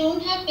service if they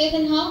don't have taste,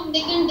 and how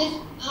they can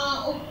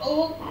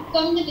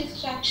overcome the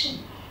distraction.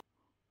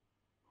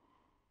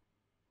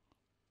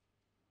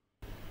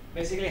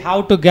 Basically,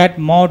 how to get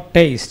more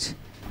taste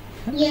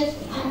Yes.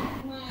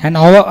 and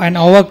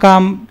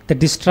overcome the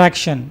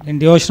distraction in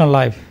devotional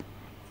life.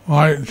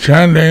 By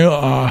chanting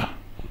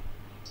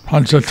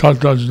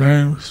Panchatattva's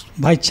names,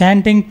 By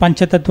chanting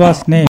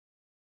Panchatattva's name,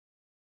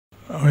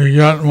 we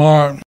get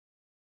more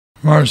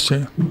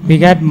mercy. we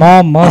get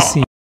more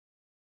mercy.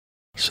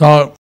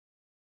 So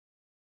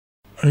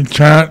we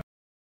chant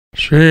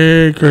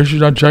Sri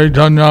Krishna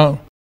Chaitanya,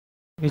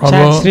 We Prabhu-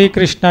 chant Sri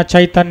Krishna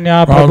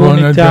Chaitanya, Prabhu Prabhu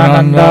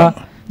Nityananda,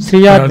 Nityananda,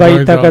 Sri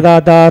Advaita Advaita.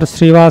 Gadadhar,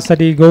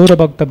 Srivasadi Gaura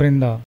Bhakta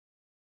Brinda.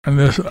 and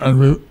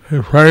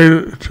we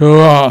pray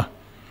to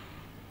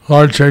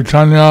Lord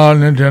Chaitanya,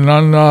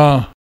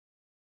 Nityananda,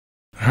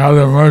 have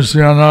their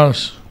mercy on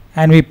us.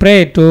 And we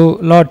pray to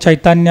Lord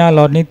Chaitanya,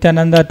 Lord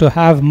Nityananda to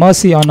have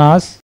mercy on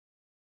us.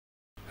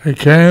 He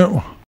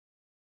came,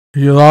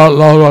 he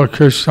love of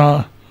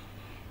Krishna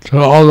to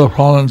all the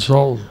fallen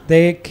souls.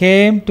 They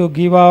came to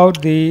give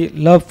out the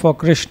love for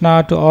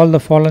Krishna to all the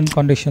fallen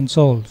conditioned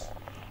souls.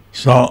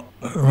 So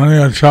many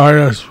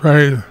acharyas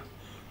prayed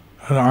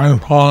that I am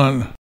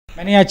fallen.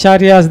 Many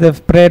acharyas,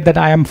 they've prayed that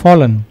I am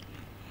fallen.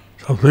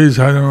 So please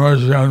have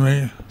mercy on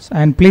me.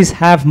 And please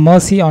have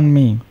mercy on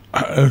me.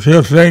 If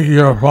you think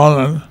you are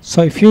fallen,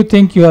 So if you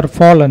think you are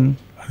fallen,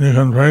 you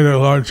can pray to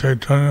Lord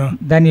Chaitanya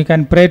then you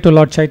can pray to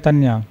Lord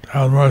Chaitanya to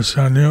have mercy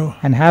on you.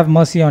 and have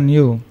mercy on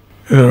you.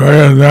 If you're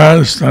very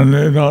advanced, and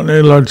you don't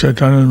need Lord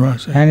Chaitanya's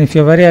mercy. And if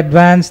you're very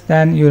advanced,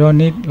 then you don't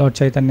need Lord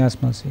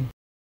Chaitanya's mercy.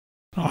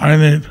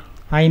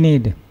 I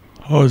need.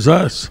 Who is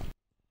this?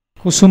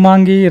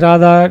 Kusumangi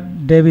Radha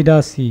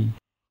Devidasi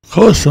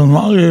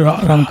Kusumangi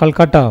Radha. from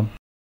Calcutta.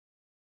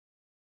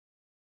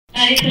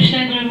 Hare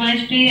Krishna Guru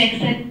Maharaj, please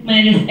accept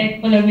my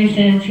respectful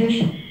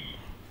obeisances.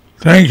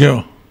 Thank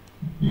you.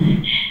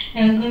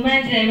 Guru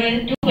Maharaj, there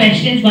were two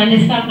questions. One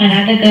is from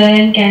Anataka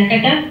in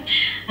Calcutta.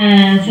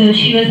 So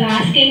she was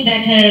asking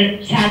that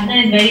her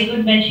sadhana is very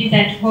good when she's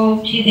at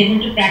home. She's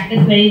able to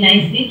practice very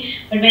nicely.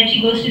 But when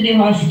she goes to the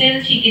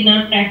hostel, she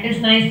cannot practice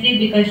nicely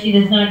because she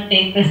does not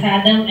take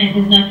prasadam and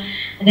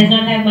does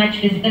not have much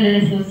physical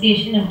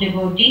association of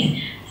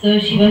devotees. So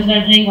she was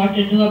wondering what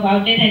to do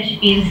about it, and she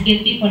feels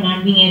guilty for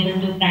not being able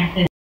to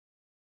practice.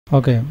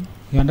 Okay,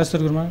 you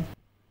understood, Guru Maharaj?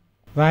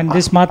 When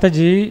this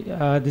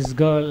Mataji, this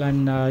girl,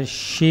 and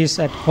she's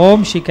at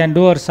home, she can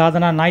do her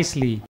sadhana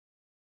nicely.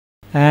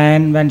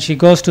 And when she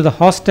goes to the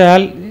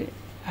hostel,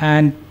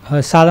 and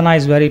her sadhana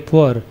is very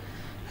poor,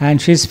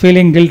 and she's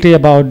feeling guilty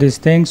about this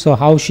thing, so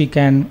how she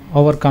can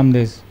overcome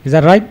this? Is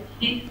that right?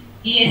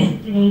 Yes,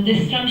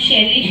 this is from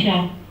Shelly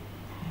Shaw.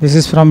 This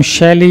is from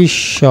Shelly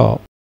Shaw.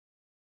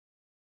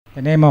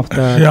 The name of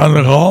Is she on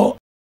the call?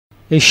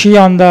 Is she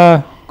on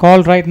the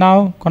call right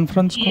now?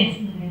 Conference call? Yes,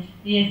 Maharaj.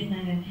 Yes,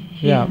 Maharaj.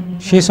 Yeah,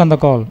 she's on the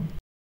call.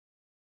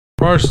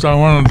 First, I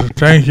wanted to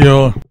thank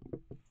you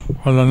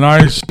for the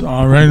nice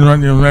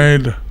arrangement you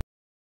made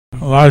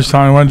last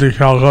time I went to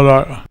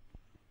Calcutta.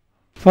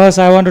 First,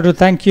 I wanted to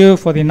thank you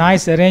for the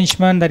nice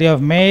arrangement that you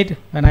have made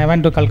when I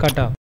went to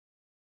Calcutta.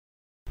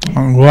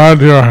 I'm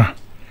glad you're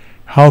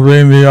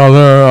helping the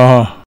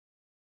other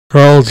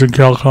girls in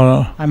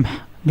Calcutta. I'm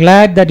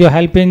glad that you're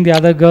helping the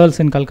other girls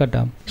in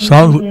Calcutta.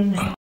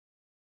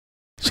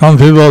 Some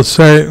people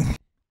say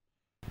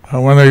that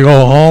when they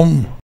go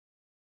home,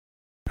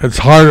 it's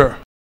harder.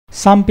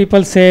 Some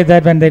people say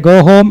that when they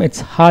go home,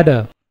 it's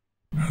harder.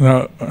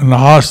 In the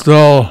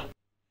hostel,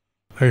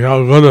 they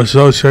have good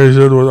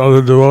association with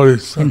other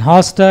devotees. In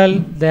hostel,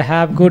 they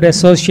have good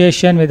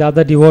association with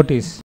other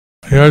devotees.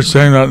 You're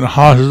saying that in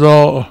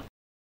hostel,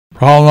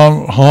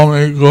 problem, home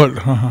is good.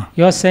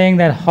 You're saying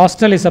that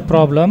hostel is a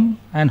problem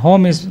and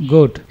home is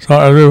good. So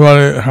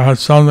everybody has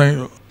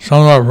some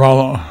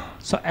problem.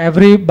 So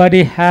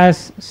everybody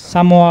has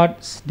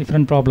somewhat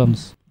different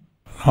problems.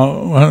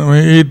 When we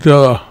eat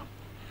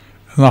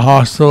in the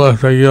hostel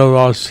if they give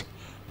us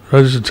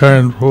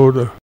vegetarian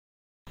food.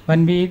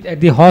 When we eat at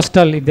the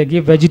hostel, if they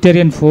give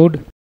vegetarian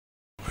food,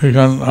 We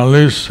can at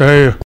least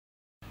say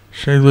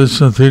Shri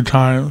Vishnu 3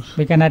 times.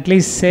 we can at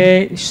least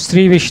say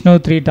Sri Vishnu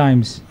 3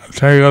 times.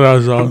 Take it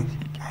as an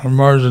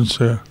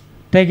emergency.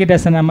 Take it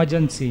as an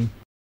emergency.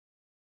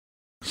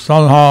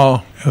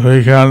 Somehow, if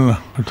we can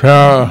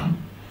prepare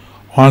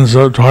once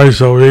or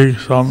twice a week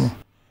some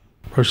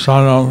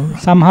prasadam,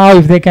 Somehow,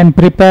 if they can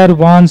prepare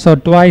once or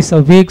twice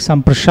a week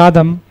some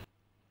prasadam,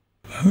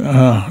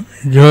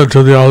 give it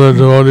to the other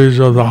devotees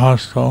of the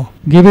hostel,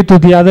 give it to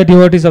the other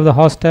devotees of the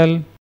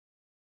hostel,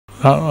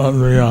 that would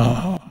be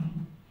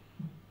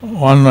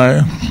one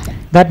way.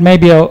 that may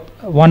be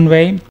one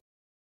way.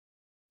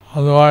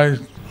 Otherwise,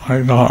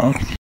 like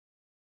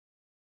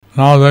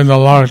now during the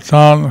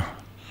lockdown,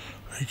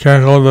 we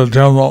can't go to the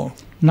temple,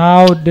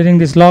 Now, during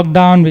this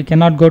lockdown, we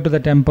cannot go to the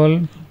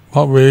temple,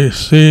 but we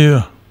see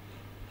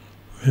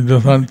the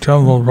different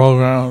temple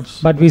programs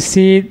but we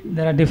see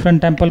there are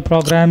different temple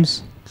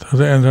programs through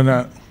the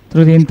internet.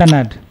 through the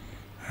internet.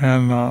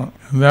 And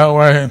in that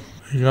way,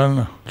 you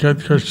can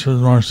get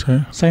Krishna's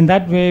mercy. So, in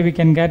that way, we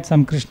can get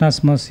some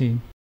Krishna's mercy.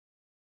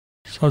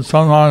 So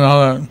somehow or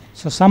another,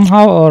 So,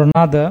 somehow or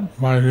another,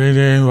 by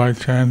reading, by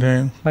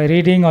chanting, by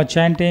reading or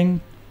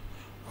chanting,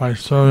 by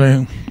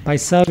serving, by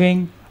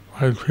serving,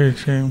 by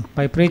preaching,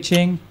 by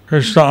preaching,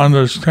 Krishna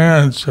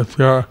understands if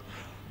you're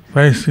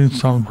facing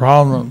some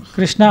problems.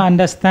 Krishna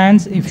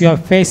understands if you are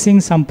facing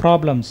some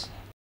problems.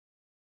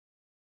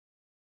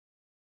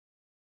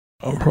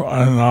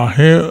 And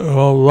He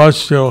will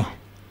bless you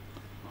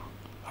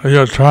if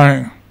you're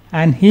trying.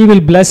 And He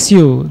will bless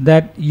you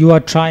that you are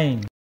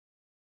trying.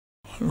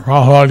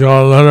 Prabhupada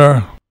got a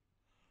letter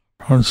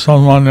from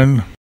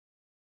someone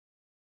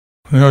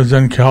who was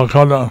in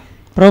Calcutta.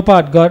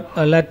 Prabhupada got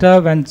a letter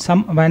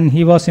when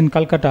he was in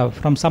Calcutta,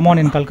 from someone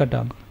in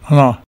Calcutta.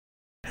 No,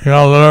 he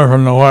got a letter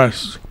from the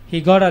West. He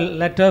got a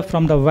letter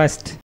from the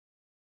West.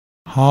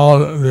 How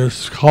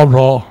this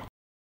couple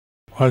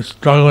was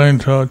struggling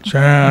to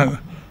chant,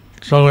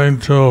 struggling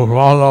to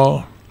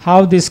follow.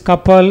 How this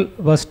couple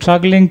was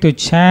struggling to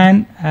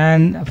chant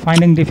and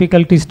finding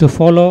difficulties to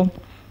follow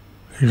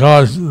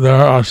Because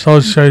their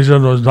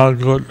association was not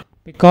good.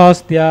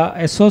 because their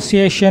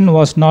association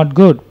was not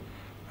good.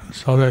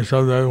 So they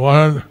said they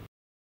wanted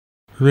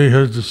to be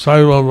his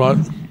disciple, but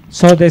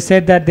So they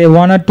said that they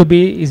wanted to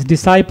be his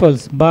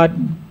disciples, but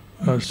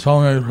there's so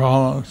many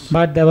problems.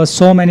 there were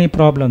so many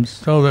problems.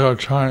 Still they were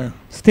trying.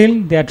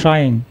 Still, they are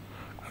trying.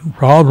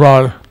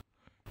 Prabhupada,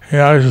 he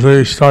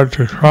actually started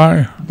to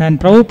cry. Then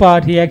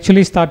Prabhupada, he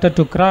actually started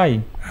to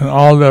cry. And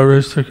all the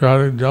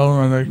aristocratic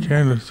gentlemen that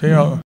came to see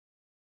him,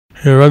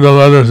 he read the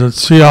letters and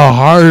see how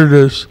hard it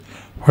is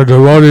for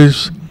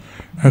devotees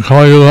in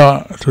Kali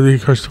Yuga to be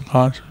Krishna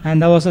conscious.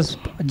 And there was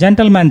a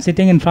gentleman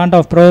sitting in front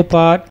of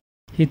Prabhupada.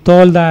 He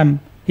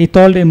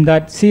told him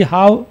that see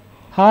how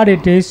hard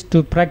it is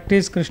to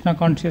practice Krishna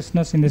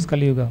consciousness in this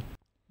Kali Yuga.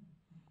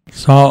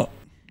 So,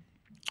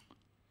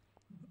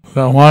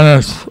 the one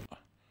is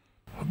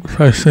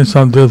facing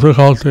some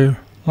difficulty.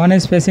 One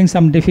is facing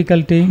some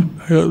difficulty.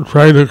 You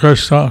pray to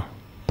Krishna.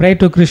 Pray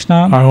to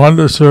Krishna I want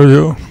to serve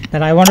you.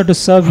 that I wanted to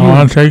serve I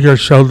want you. to take your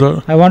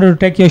shelter. I wanted to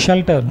take your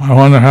shelter. I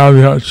want to have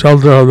the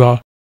shelter of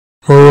the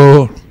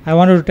Guru. I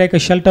wanted to take a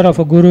shelter of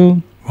a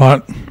guru,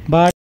 But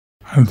but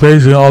I'm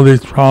facing all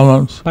these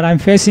problems. I'm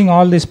facing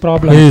all these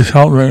problems. Please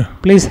help me.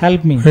 Please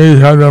help me. Please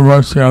have your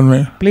mercy on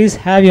me. Please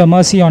have your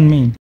mercy on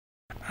me.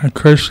 And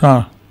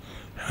Krishna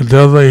will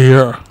definitely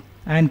hear.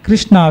 And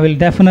Krishna will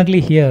definitely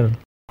hear.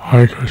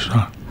 Hare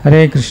Krishna.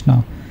 Hare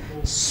Krishna.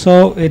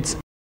 So it's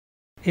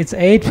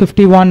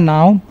 8:51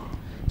 now.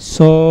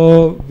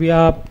 So we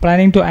are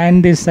planning to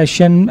end this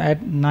session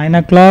at 9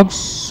 o'clock.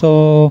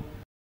 So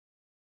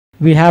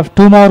we have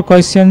two more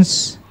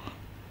questions.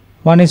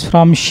 One is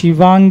from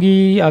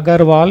Shivangi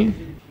Agarwal.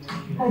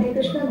 Hare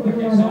Krishna,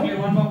 Guru Maharaj.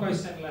 One more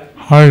question left.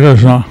 Hare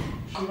Krishna.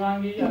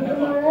 Shivangi Guru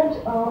Maharaj,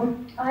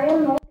 I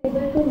am not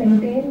able to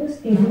maintain the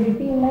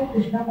stability in my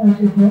Krishna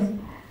consciousness.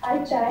 I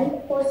chant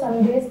for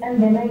some days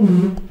and then I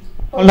leave.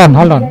 Hold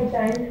on. I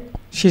chant.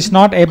 She's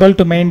not able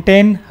to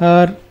maintain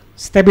her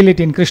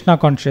stability in Krishna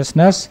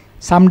consciousness.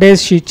 Some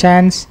days she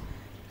chants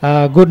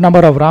a good number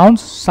of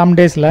rounds, some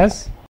days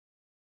less.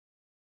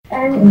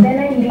 And then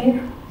I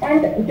leave.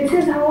 And this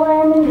is how I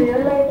am in real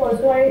life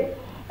also.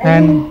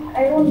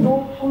 I don't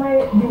do my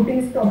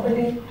duties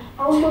properly.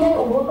 How should I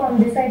overcome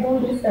this? I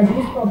don't do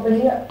studies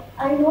properly.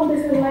 I know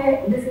this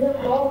is a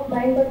flaw of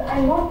mine, but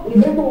I'm not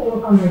able to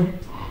overcome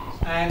it.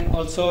 And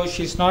also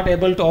she's not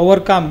able to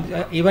overcome,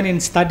 even in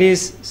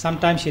studies,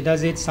 sometimes she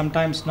does it,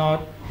 sometimes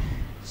not.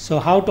 So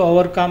how to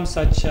overcome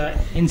such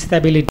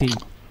instability?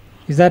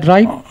 Is that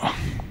right?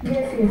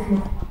 Yes.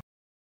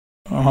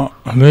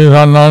 These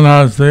are known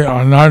as the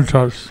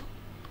anarthas.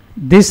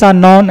 These are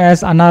known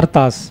as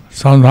anarthas.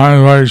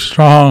 Sometimes very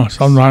strong,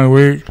 sometimes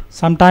weak.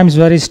 Sometimes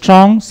very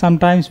strong,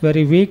 sometimes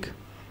very weak.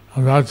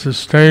 And that's the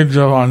stage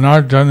of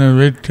anartha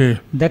nivritti.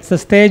 That's the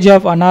stage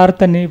of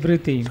anartha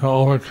nivritti. To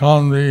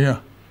overcome the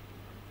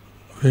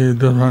the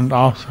different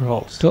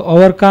obstacles. To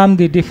overcome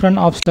the different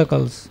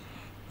obstacles.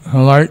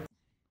 Like,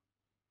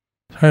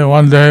 say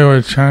one day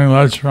we're chanting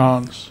less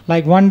rounds.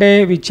 Like one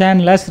day we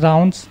chant less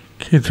rounds.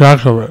 Keep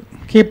track of it.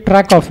 Keep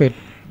track of it.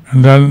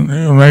 And then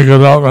you make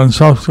it up on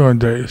subsequent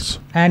days.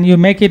 And you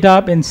make it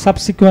up in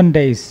subsequent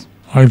days.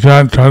 Like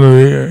that, try to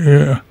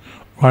be,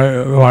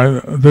 by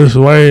this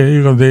way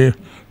you can be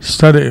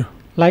steady.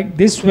 Like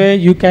this way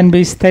you can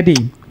be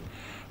steady.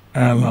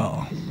 And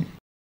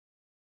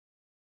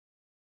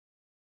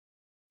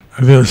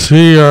if you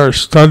see your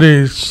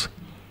studies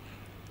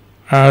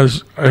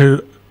as a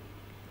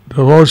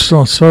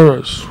devotional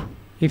service,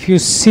 if you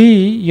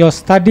see your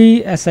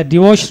study as a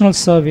devotional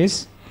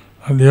service,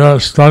 and you are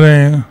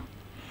studying,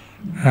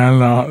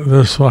 and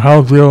this will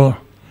help you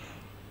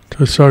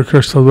to serve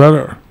Krishna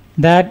better.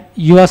 That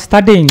you are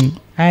studying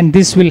and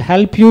this will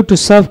help you to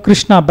serve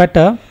Krishna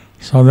better.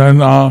 So then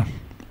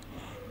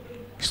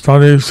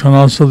studies can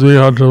also be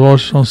a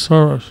devotional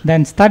service.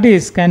 Then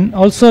studies can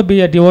also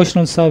be a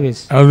devotional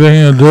service.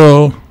 Everything you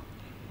do,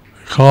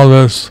 we call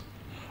this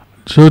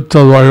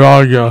Jutta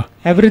Vairagya.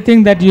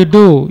 Everything that you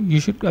do,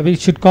 we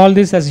should call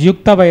this as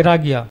Yukta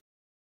Vairagya.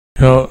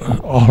 You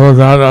offer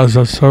that as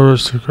a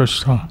service to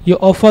Krishna. You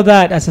offer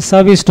that as a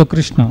service to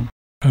Krishna.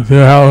 If you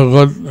have a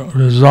good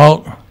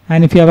result,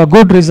 and if you have a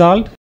good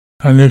result,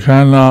 then you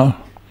can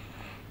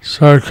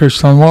serve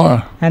Krishna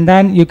more. And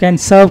then you can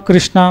serve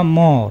Krishna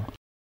more.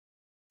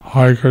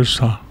 Hare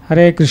Krishna.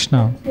 Hare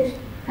Krishna.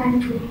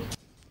 Thank you.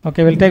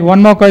 Okay, we'll take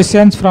one more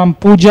question from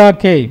Pooja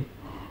K.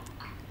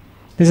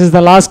 This is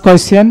the last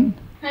question.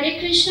 Hare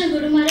Krishna,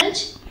 Guru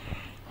Maharaj.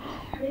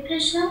 Hare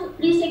Krishna,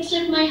 please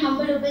accept my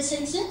humble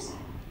obeisances.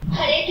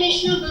 Hare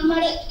Krishna, Guru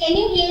Maharaj. Can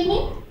you hear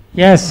me?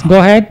 Yes, go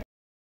ahead.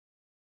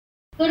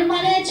 Guru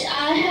Maharaj,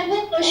 I have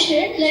a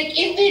question. Like,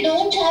 if we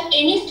don't have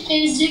any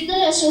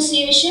physical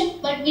association,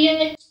 but we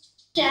are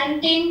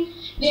chanting,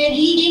 we are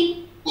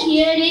reading,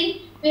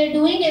 hearing, we are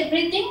doing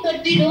everything,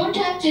 but we don't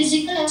have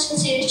physical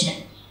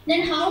association,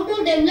 then how to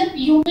develop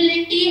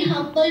humility,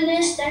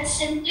 humbleness, that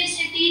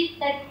simplicity,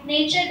 that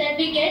nature that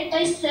we get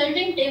by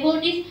serving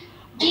devotees,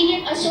 being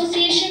in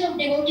association of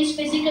devotees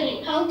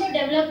physically? How to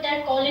develop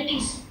that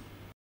qualities?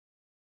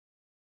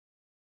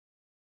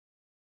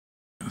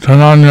 Turn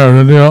on your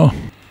video.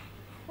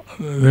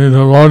 The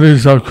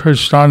devotees of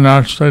Krishna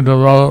naturally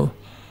develop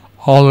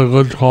all the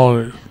good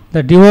qualities.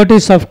 The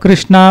devotees of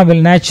Krishna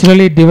will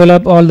naturally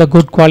develop all the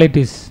good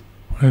qualities.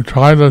 We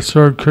try to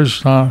serve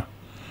Krishna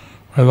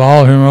with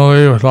all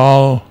humility, with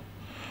all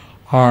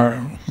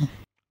our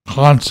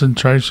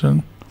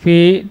concentration.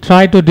 We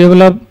try to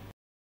develop,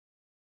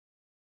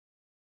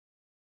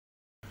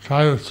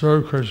 Try to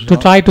serve Krishna. to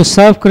try to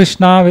serve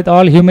Krishna with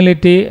all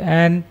humility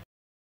and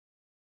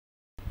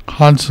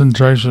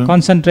concentration.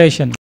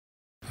 concentration.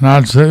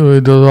 Naturally, we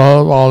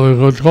develop all the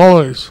good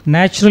qualities.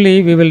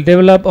 Naturally, we will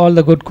develop all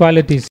the good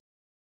qualities.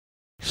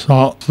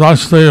 So,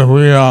 especially if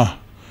we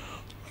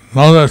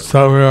notice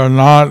that we are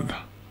not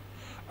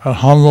as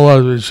humble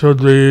as we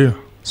should be,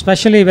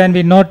 Especially when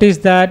we notice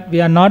that we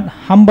are not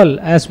humble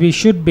as we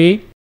should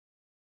be,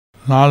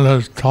 not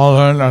as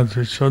tolerant as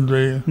we should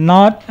be,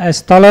 not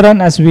as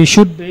tolerant as we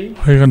should be,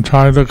 we can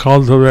try to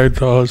cultivate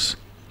those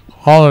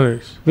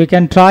qualities. we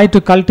can try to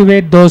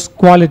cultivate those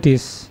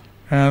qualities.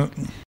 And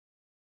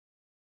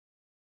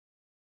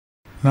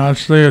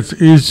naturally, it's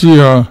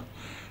easier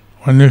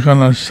when you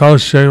can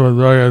associate with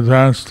very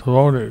advanced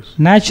devotees.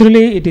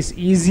 Naturally, it is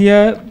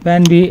easier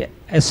when we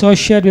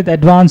associate with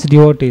advanced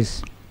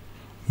devotees.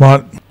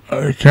 But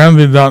it can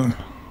be done.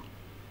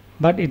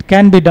 But it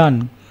can be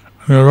done.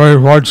 We're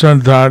very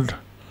fortunate that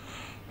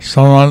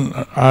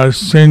someone as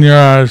senior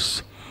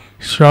as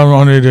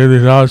Shramani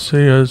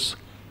Devidasi is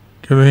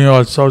giving you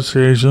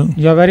association.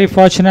 You are very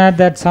fortunate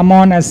that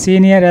someone as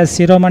senior as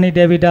Shiromani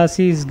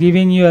Devidasi is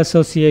giving you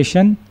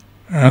association.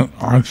 And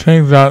I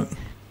think that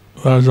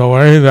there's a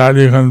way that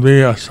you can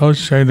be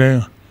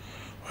associating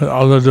with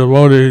other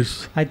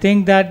devotees I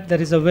think that there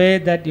is a way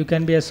that you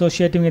can be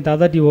associating with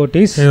other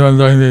devotees, even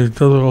during these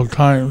difficult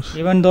times.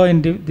 even though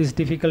in these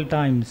difficult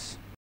times.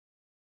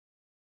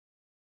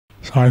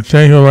 So I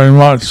thank you very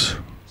much.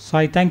 So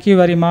I thank you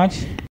very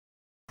much.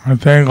 I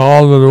thank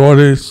all the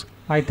devotees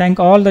I thank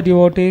all the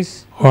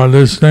devotees who are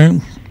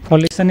listening, for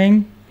listening.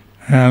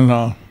 and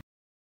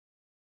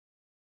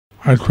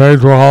I pray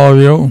for all of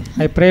you.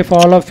 I pray for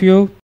all of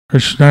you.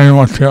 Krishna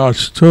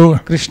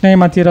Matyastu, Krishna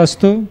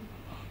Matirastu.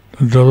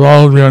 to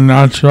develop your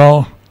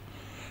natural,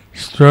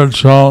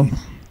 spiritual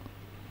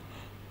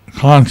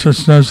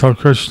consciousness of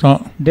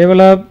Krishna,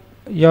 Develop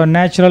your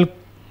natural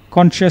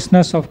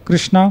consciousness of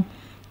Krishna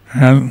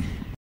and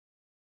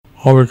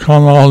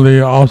overcome all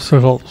the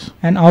obstacles.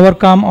 and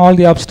overcome all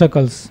the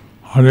obstacles.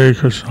 Hare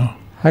Krishna.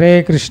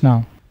 Hare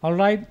Krishna. All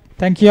right.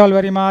 Thank you all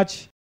very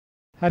much.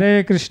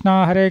 Hare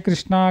Krishna,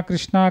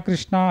 Krishna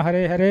Krishna,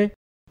 Hare Hare,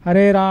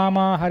 Hare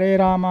Rama,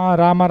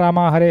 Rama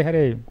Rama, Hare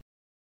Hare.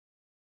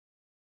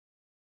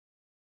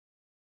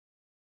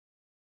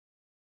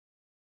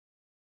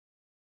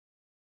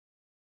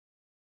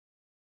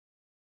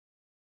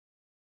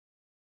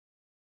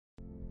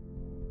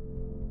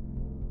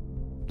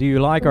 Do you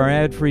like our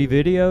ad-free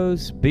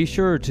videos? Be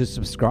sure to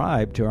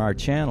subscribe to our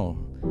channel.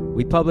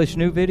 We publish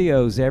new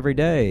videos every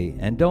day,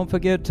 and don't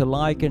forget to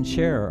like and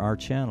share our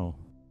channel.